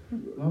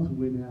 Lawsuit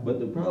way down. But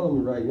the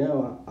problem right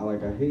now, I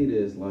hate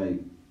is, like,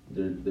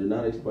 they're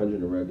not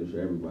expunging the records for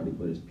everybody,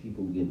 but it's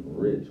people getting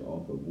rich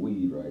off of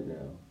weed right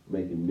now,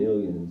 making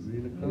millions.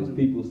 And there's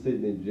people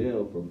sitting in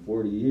jail for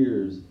 40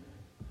 years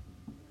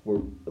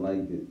for,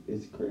 like,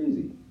 it's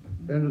crazy.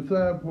 And the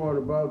sad part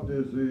about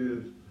this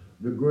is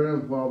the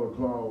grandfather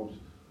clause.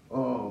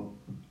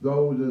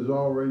 Those that's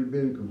already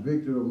been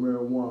convicted of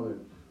marijuana,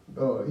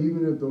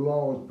 even if the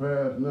law is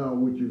passed now,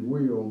 which it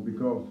will,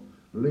 because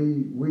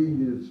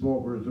weed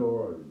smokers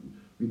are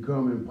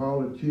becoming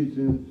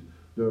politicians,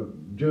 the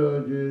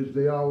judges,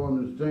 they all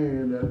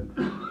understand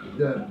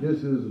that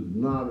this is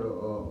not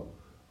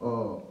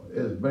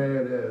as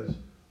bad as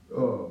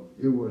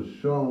it was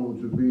shown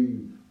to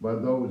be by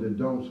those that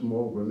don't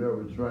smoke or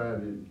never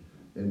tried it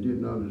and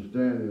didn't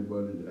understand it,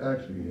 but it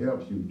actually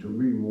helps you, to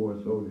me, more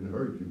so than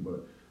hurts you.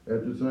 But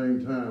at the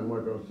same time,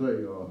 like I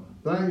say,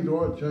 things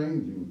are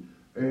changing,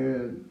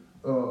 and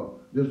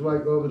just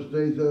like other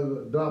states have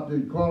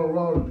adopted,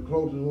 Colorado is the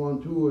closest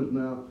one to us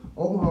now.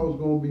 Omaha's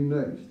going to be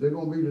next. They're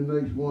going to be the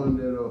next one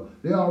that,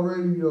 they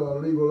already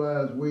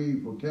legalized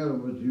weed for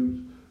cannabis use.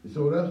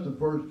 So that's the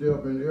first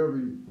step in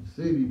every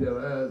city that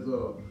has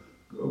a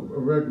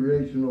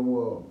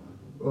recreational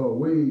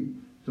weed.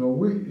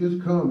 So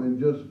it's coming.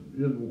 Just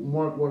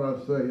mark what I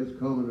say. It's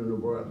coming in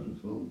Nebraska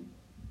soon.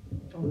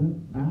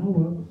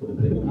 Iowa.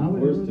 They're gonna Iowa,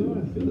 be forced to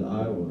Illinois. because of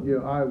Iowa. Yeah,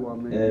 Iowa. I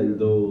mean, And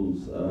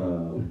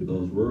yeah.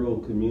 those rural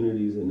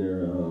communities and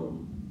their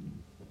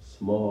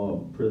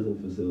small prison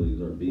facilities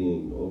are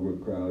being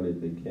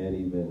overcrowded. They can't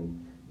even.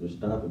 They're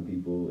stopping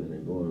people and they're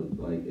going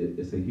like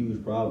it's a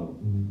huge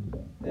problem,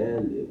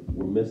 and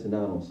we're missing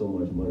out on so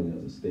much money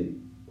as a state.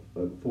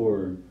 But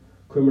for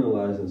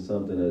criminalizing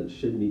something that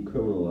shouldn't be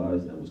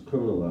criminalized, that was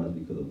criminalized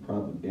because of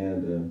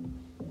propaganda,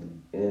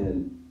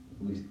 and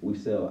we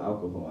sell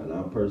alcohol, and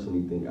I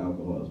personally think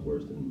alcohol is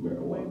worse than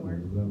marijuana. Way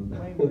worse.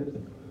 Way worse.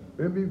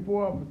 And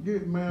before I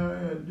forget, man, I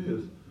had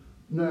this.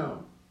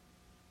 Now,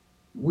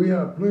 we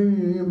have plenty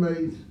of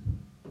inmates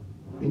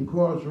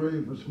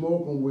incarcerated for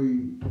smoking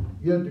weed,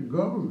 yet the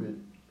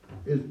government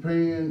is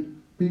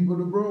paying people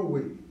to grow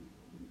weed.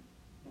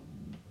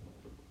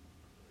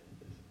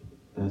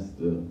 That's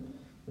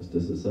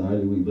the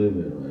society we live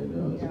in right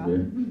now. It's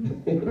very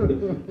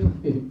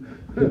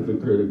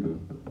hypocritical.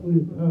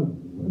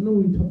 I know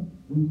we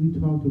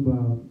talked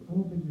about, I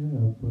don't think we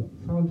have, but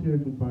solitary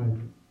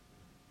confinement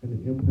and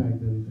the impact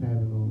that it's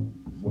having on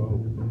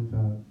something that's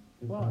inside.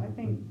 Well, I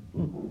think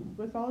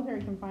with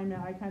solitary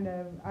confinement,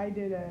 I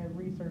did a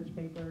research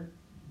paper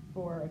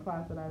for a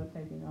class that I was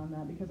taking on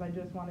that because I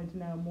just wanted to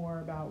know more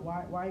about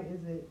why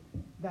is it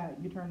that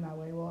you turn that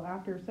way. Well,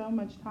 after so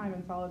much time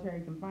in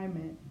solitary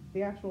confinement,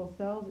 the actual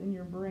cells in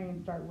your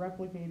brain start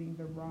replicating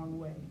the wrong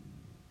way.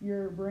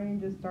 Your brain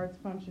just starts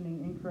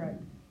functioning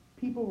incorrect.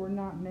 People were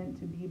not meant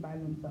to be by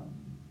themselves.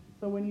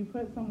 So when you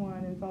put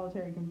someone in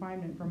solitary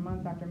confinement for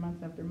months after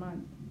months after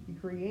months, you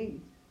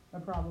create a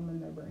problem in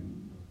their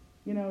brain.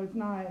 You know, it's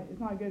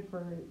not good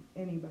for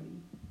anybody.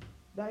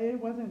 They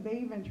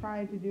even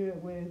tried to do it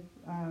with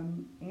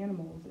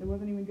animals. It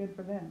wasn't even good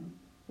for them.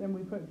 Then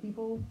we put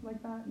people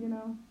like that, you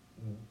know?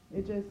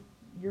 Yeah.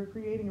 You're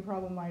creating a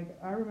problem. Like,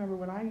 I remember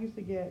when I used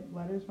to get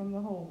letters from the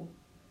hole,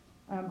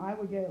 I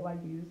would get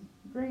like these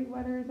great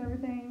letters,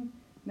 everything.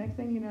 Next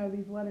thing you know,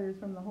 these letters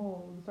from the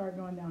hole start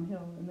going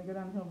downhill, and they go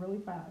downhill really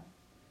fast.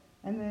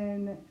 And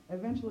then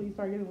eventually you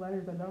start getting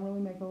letters that don't really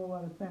make a whole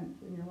lot of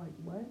sense, and you're like,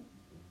 what?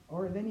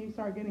 Or then you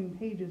start getting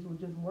pages with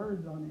just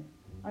words on it.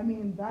 I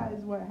mean, that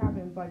is what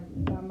happens. Like,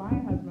 my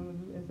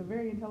husband is a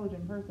very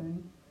intelligent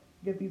person,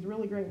 get these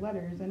really great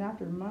letters, and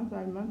after months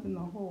and months in the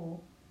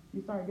hole,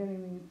 you start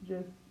getting these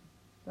just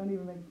don't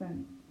even make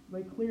sense.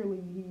 Like,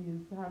 clearly he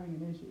is having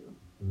an issue.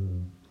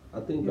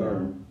 I think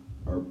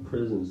our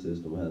prison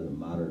system hasn't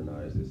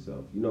modernized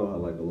itself. You know how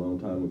like a long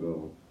time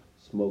ago,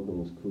 smoking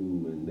was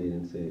cool and they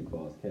didn't say it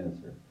caused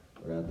cancer.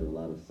 But after a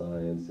lot of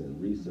science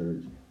and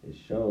research, it's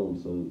shown,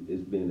 so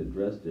it's being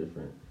addressed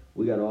different.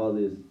 We got all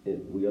this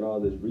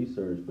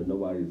research, but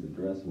nobody's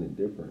addressing it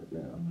different now.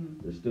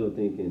 Mm-hmm. They're still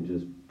thinking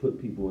just put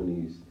people in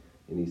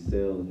these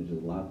cells and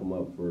just lock them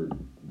up for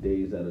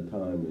days at a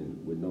time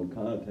and with no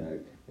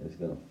contact, and it's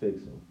gonna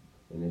fix them.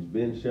 And it's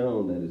been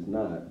shown that it's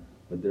not,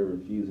 but they're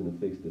refusing to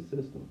fix the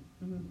system.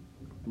 Mm-hmm.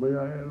 May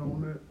I add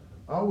on that?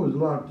 I was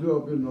locked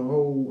up in the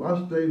hole.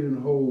 I stayed in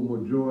the hole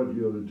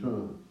majority of the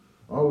time.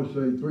 I would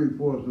say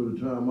 3/4 of the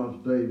time I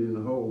stayed in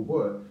the hole.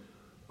 But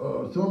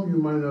some of you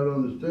might not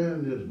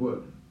understand this,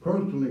 but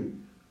personally,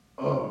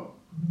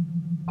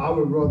 I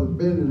would rather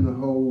been in the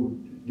hole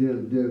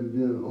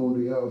than on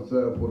the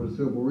outside for the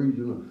simple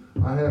reason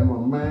I had my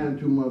mind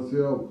to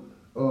myself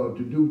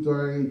to do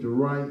things, to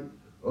write.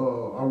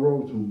 I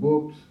wrote some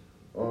books.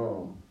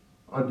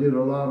 I did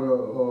a lot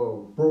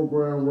of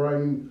program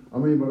writing.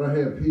 But I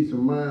had peace of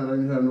mind. I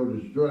didn't have no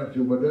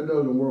distraction. But that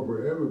doesn't work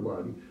for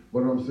everybody.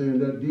 But I'm saying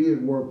that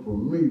did work for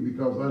me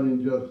because I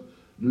didn't just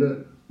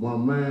let my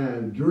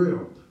mind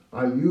drift.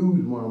 I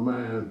used my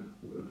mind.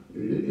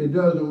 It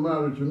doesn't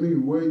matter to me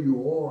where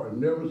you are.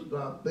 Never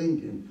stop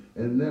thinking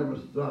and never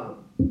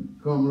stop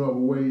coming up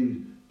with ways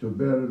to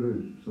better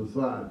the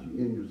society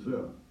and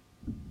yourself.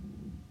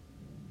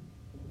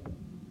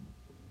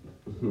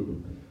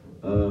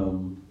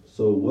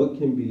 So what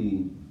can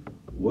we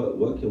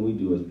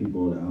do as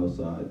people on the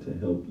outside to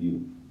help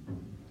you?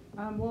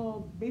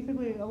 Well,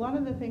 basically, a lot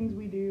of the things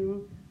we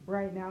do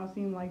right now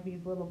seem like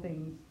these little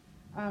things.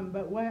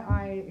 But what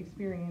I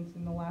experienced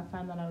in the last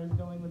time that I was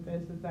dealing with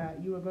this is that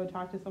you would go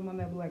talk to someone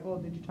that would be like, well,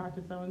 did you talk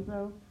to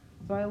so-and-so?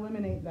 So I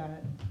eliminate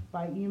that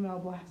by email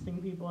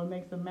blasting people. It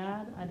makes them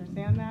mad, I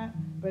understand that.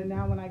 But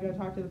now when I go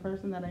talk to the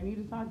person that I need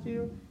to talk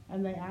to,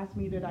 and they ask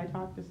me, did I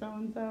talk to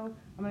so-and-so?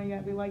 I'm going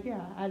to be like,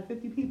 yeah, I had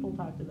 50 people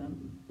talk to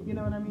them. You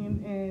know what I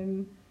mean?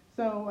 And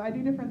so I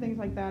do different things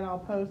like that. I'll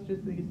post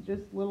just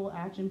little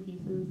action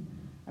pieces.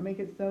 I make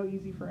it so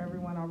easy for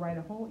everyone. I'll write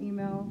a whole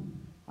email.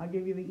 I'll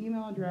give you the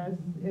email address.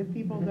 If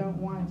people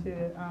don't want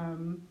to,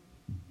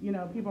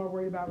 people are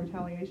worried about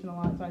retaliation a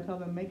lot, so I tell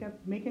them, make an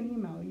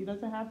email. It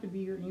doesn't have to be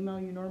your email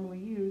you normally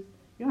use.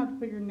 You don't have to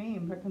put your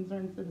name, but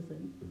concerned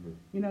citizen.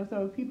 Mm-hmm.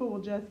 So if people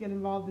will just get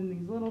involved in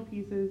these little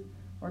pieces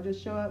or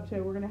just show up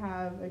to, we're going to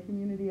have a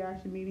community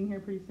action meeting here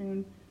pretty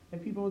soon.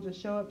 If people will just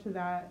show up to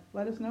that,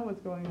 let us know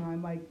what's going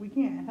on. Like, we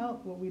can't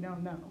help what we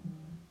don't know.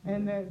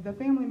 And the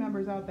family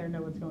members out there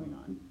know what's going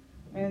on.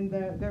 And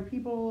there are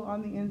people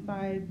on the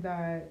inside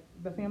that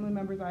the family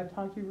members I've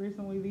talked to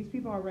recently, these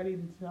people are ready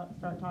to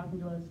start talking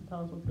to us to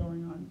tell us what's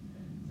going on.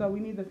 So we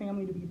need the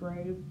family to be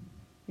brave.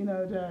 You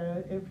know,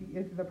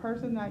 if the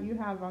person that you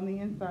have on the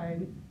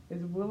inside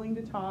is willing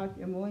to talk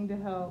and willing to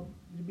help,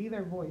 to be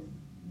their voice.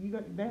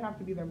 They have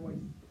to be their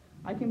voice.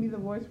 I can be the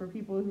voice for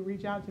people who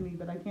reach out to me,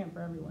 but I can't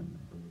for everyone.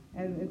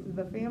 And it's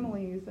the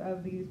families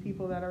of these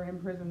people that are in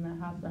prison that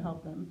has to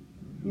help them.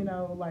 You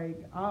know,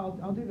 like,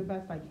 I'll do the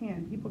best I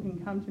can. People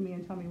can come to me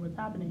and tell me what's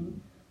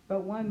happening,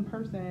 but one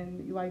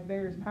person, like,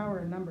 there's power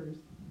in numbers.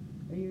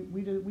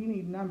 We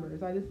need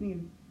numbers. I just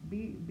need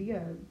be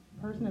a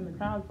person in the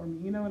crowd for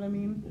me. You know what I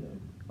mean? Yeah.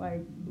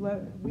 Like,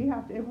 we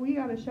have to, if we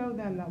got to show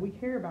them that we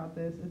care about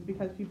this, it's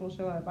because people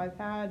show up. I've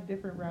had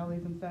different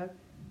rallies and stuff.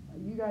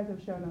 You guys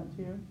have shown up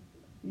too.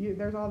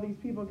 There's all these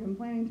people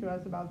complaining to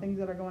us about things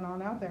that are going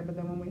on out there, but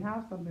then when we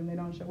have something, they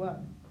don't show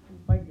up.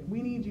 Like,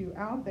 we need you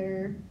out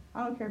there.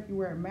 I don't care if you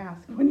wear a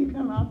mask when you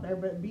come out there,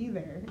 but be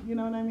there. You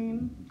know what I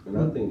mean? And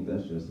I think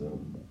that's just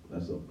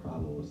that's a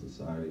problem with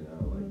society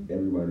now. Like,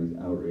 everybody's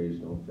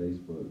outraged on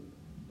Facebook,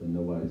 but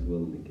nobody's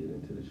willing to get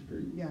into the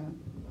streets. Yeah.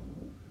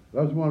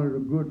 That's one of the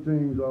good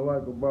things I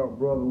like about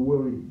Brother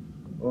Willie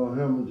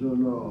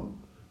Hamilton.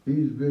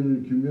 He's been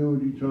in the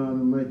community trying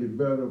to make it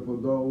better for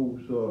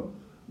those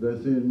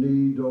that's in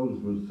need, those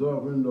for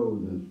suffering,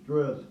 those in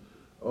stress.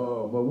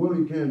 But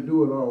Willie can't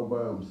do it all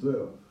by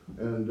himself.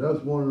 And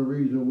that's one of the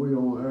reasons we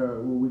on air,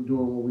 what we're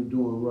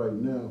doing right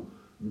now,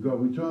 because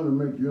we're trying to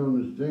make you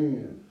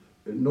understand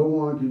that no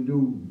one can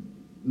do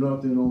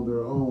nothing on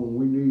their own.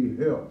 We need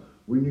help.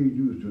 We need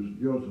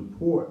your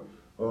support.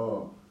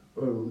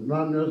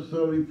 Not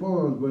necessarily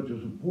funds, but your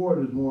support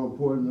is more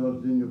important to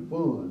us than your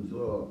funds.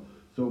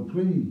 So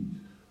please,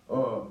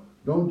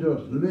 don't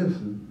just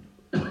listen.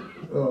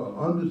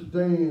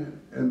 Understand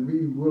and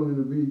be willing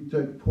to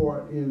take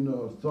part in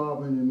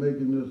solving and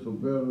making this a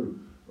better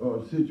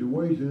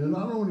situation. And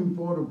not only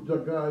for the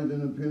guys in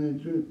the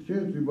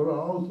penitentiary, but I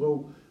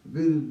also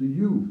visit the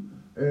youth.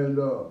 And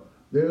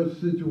there's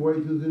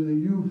situations in the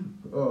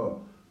youth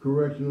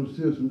correctional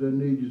system that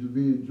needs to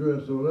be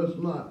addressed. So let's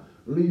not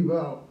leave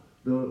out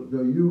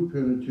the youth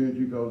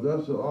penitentiary, because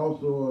that's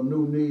also a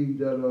new need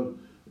that has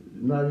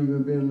not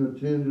even been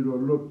attended or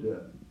looked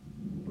at.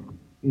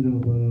 You know,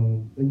 but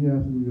and you're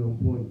absolutely on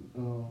point.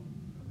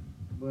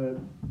 But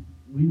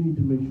we need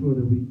to make sure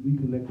that we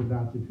connect the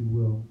dots, if you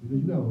will,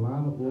 because you got a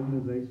lot of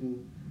organizations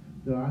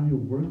that are out here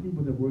working,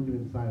 but they're working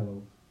in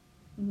silos.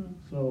 Mm-hmm.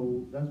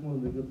 So that's one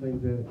of the good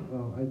things that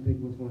I think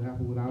what's going to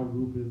happen with our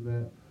group is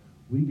that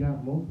we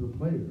got most of the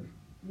players.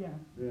 Yeah.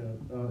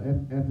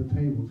 At the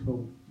table.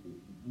 So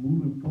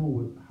moving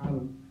forward, how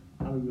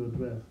do you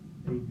address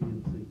A, B,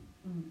 and C?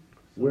 Mm-hmm.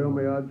 Well,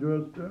 may I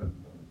address that?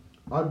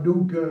 I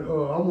want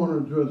to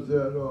address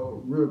that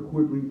real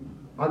quickly.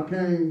 I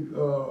came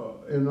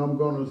and I'm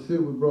going to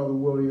sit with Brother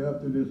Willie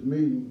after this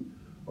meeting.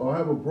 I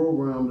have a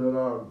program that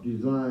I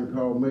designed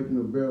called Making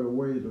a Better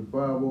Way. It's a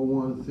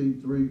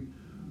 501c3,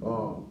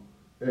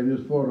 and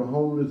it's for the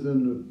homeless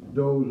and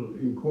those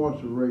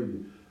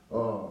incarcerated.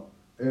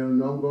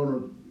 And I'm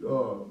going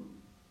to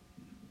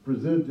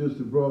present this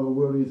to Brother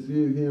Willie and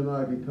see if he and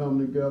I can come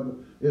together.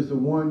 It's a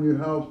one-year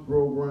house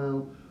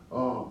program.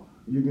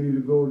 You can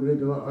either they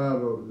can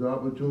have the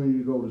opportunity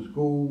to go to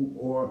school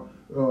or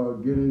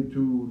get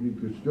into the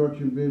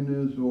construction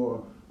business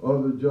or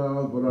other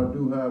jobs, but I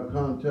do have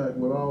contact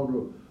with all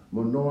the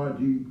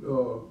minority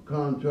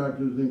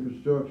contractors in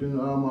construction.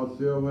 I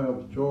myself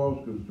have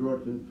Charles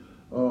Construction,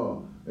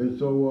 and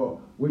so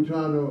we're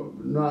trying to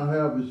not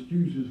have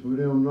excuses for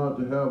them not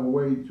to have a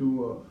way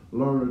to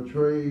learn a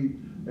trade.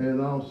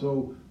 And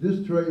also,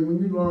 this trade, when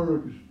you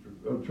learn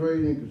a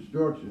trade in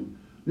construction,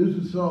 this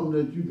is something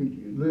that you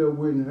can live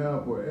with and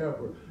have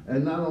forever.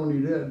 And not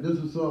only that, this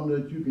is something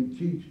that you can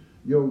teach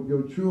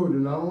your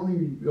children, not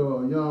only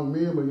young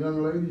men, but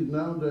young ladies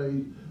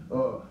nowadays.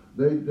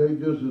 They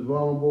just as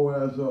vulnerable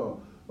as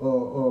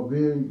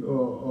being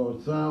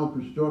sound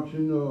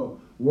construction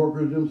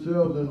workers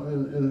themselves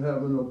and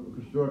having a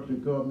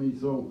construction company.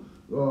 So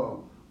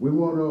we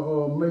want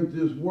to make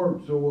this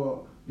work.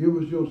 So give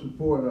us your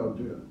support out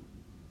there.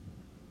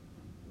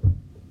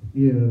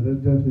 Yeah,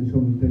 that's definitely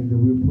some of the things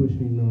that we're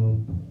pushing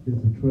is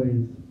the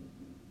trades,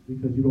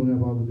 because you don't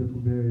have all the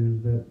different barriers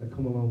that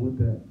come along with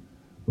that.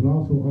 But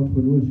also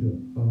entrepreneurship,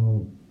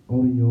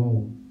 owning your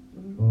own.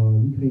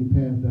 You can't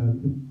pass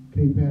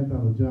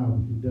down a job,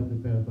 but you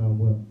definitely pass down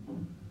wealth.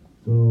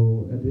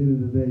 So at the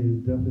end of the day,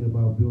 it's definitely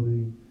about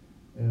building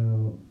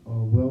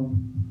wealth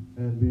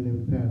and being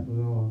able to pass it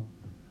on.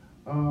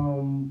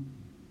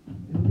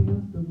 Anything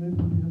else that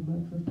maybe we have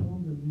not touched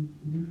on that we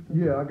need to touch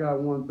on? Yeah, I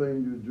got one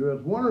thing to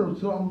address. One of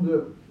some of the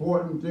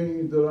important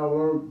things that I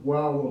learned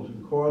while I was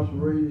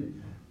incarcerated,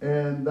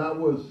 and that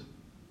was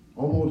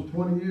almost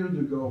 20 years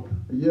ago,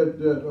 yet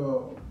that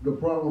the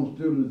problem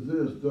still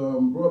exists.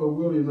 Brother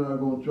Willie and I are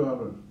going to try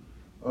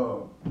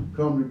to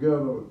come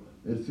together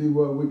and see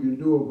what we can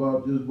do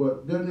about this,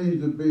 but there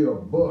needs to be a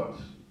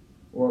bus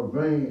or a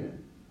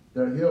van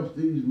that helps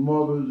these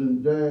mothers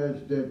and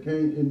dads that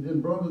can't,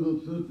 and brothers and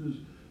sisters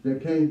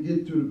that can't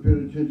get to the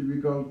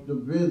penitentiary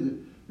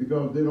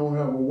because they don't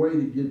have a way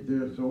to get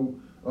there. So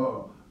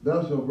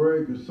that's a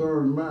very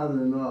concerned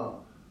matter, and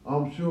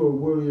I'm sure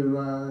Willie and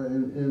I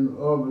and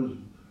others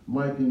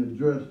might can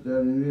address that,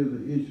 and it is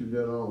an issue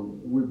that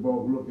we're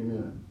both looking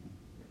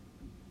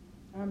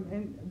at.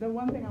 And the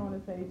one thing I want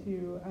to say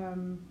too,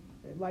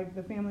 like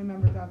the family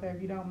members out there,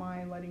 if you don't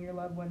mind letting your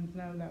loved ones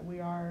know that we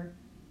are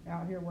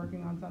out here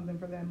working on something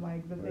for them.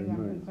 Like the thing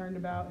I'm concerned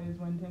about is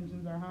when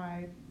tensions are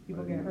high,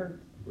 people get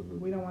hurt.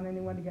 We don't want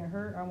anyone to get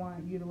hurt. I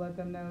want you to let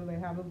them know they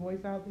have a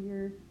voice out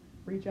here.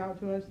 Reach out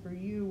to us through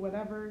you,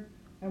 whatever,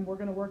 and we're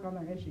going to work on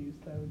their issues.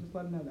 So just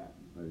let them know that.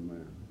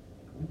 Amen.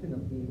 I think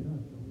I'm pretty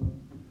good.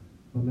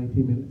 About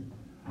 19 minutes.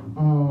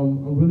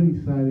 I'm really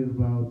excited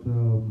about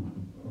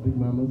Big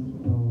Mama's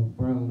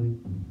finally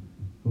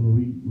going to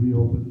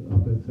reopen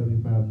up at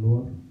 75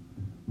 North.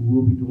 We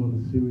will be doing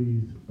a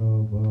series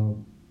of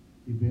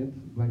events,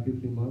 Black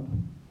History Month,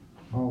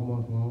 all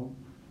month long,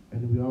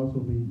 and we also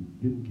be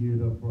getting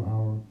geared up for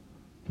our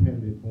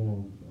candidate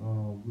forums.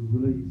 We're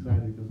really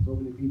excited because so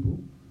many people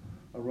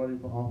are running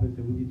for office,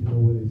 and we need to know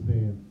where they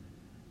stand.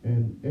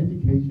 And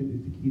education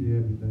is the key to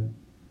everything.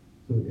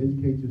 So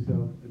educate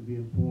yourself and be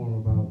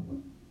informed about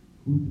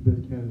who's the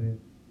best candidate,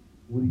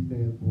 what he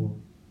stands for,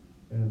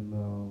 and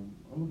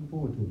I'm looking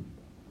forward to it.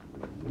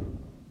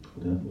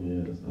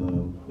 Definitely is.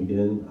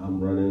 Again, I'm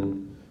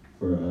running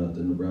for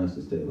the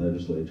Nebraska State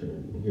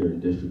Legislature here in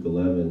District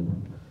 11,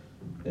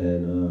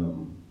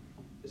 and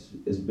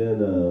it's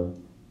been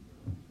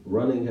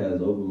running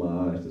has opened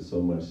my eyes to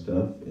so much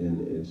stuff,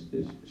 and it's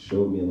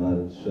showed me a lot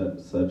in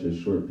such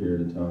a short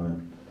period of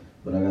time.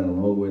 But I got a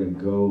long way to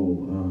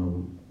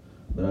go.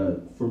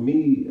 But for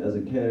me, as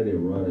a candidate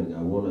running,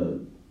 I want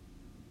to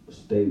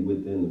stay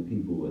within the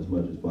people as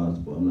much as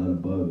possible. I'm not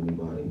above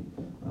anybody.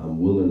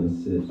 I'm willing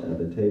to sit at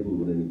the table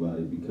with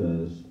anybody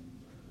because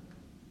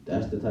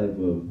that's the type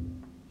of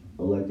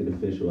elected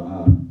official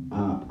I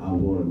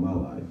want in my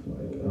life.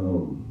 Like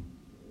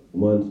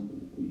once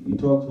you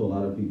talk to a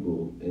lot of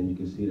people and you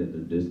can see that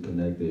they're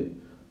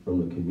disconnected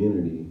from the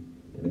community,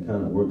 and it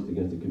kind of works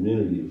against the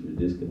community if you're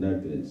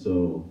disconnected.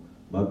 So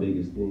my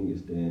biggest thing is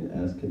staying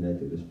as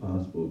connected as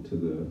possible to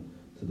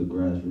the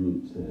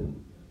grassroots and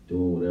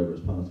doing whatever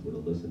is possible to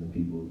listen to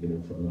people and get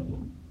in front of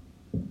them.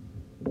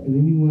 And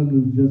anyone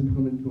who's just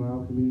coming to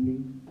our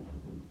community,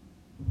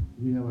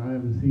 I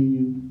haven't seen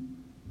you,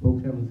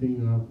 folks haven't seen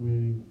you in our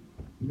community,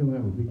 we're going to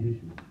have a big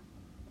issue.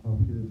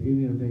 Because at the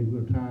end of the day,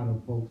 we're tired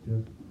of folks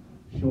just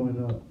showing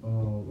up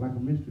like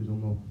a mystery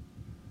almost,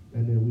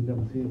 and then we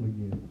never see them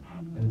again.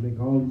 And make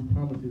all these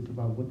promises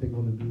about what they're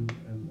going to do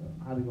and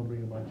how they're going to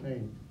bring about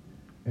change.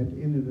 At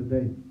the end of the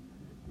day,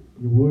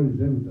 your word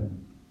is everything.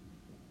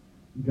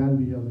 You got to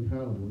be held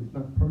accountable. It's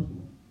not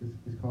personal.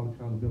 It's called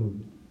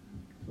accountability.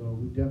 So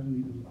we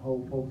definitely need to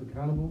hold folks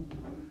accountable.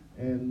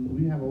 And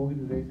we have an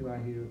organization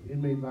out here,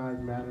 Inmate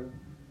Lives Matter.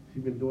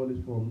 She's been doing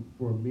this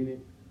for a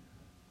minute.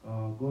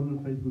 Go to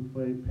the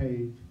Facebook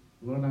page,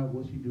 learn out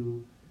what she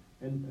do,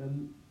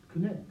 and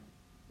connect.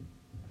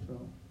 So.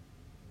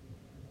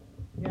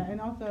 Yeah,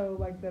 and also,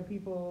 like, the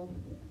people,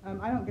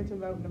 I don't get to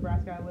vote in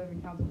Nebraska. I live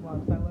in Council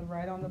Bluffs. I live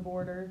right on the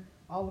border.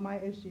 All of my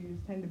issues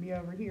tend to be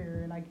over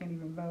here, and I can't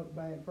even vote.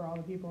 But for all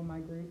the people in my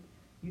group,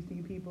 you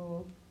see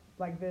people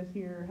like this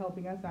here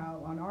helping us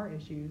out on our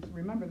issues.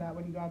 Remember that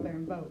when you go out there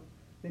and vote.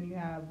 Then you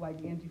have, like,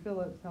 Angie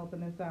Phillips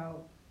helping us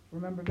out.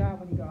 Remember that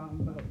when you go out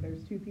and vote.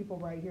 There's two people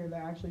right here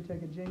that actually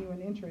took a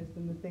genuine interest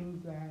in the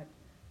things that,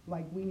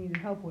 like, we needed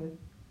help with.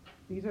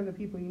 These are the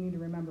people you need to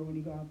remember when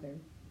you go out there.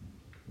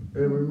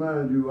 And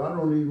remind you, I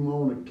don't even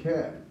own a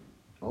cat.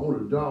 I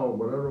own a dog,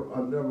 but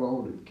I never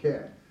owned a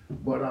cat.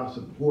 But I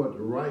support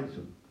the rights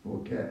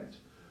for cats.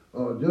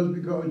 Just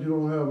because you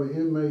don't have an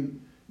inmate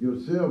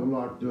yourself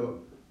locked up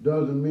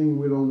doesn't mean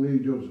we don't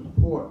need your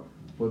support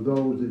for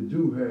those that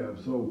do have.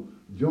 So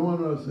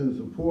join us and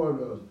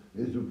support us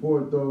and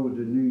support those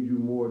that need you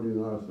more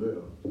than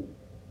ourselves.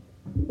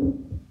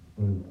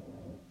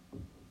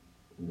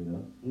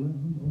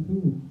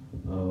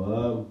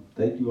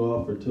 Thank you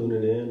all for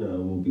tuning in.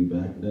 We'll be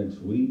back next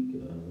week.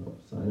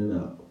 Signing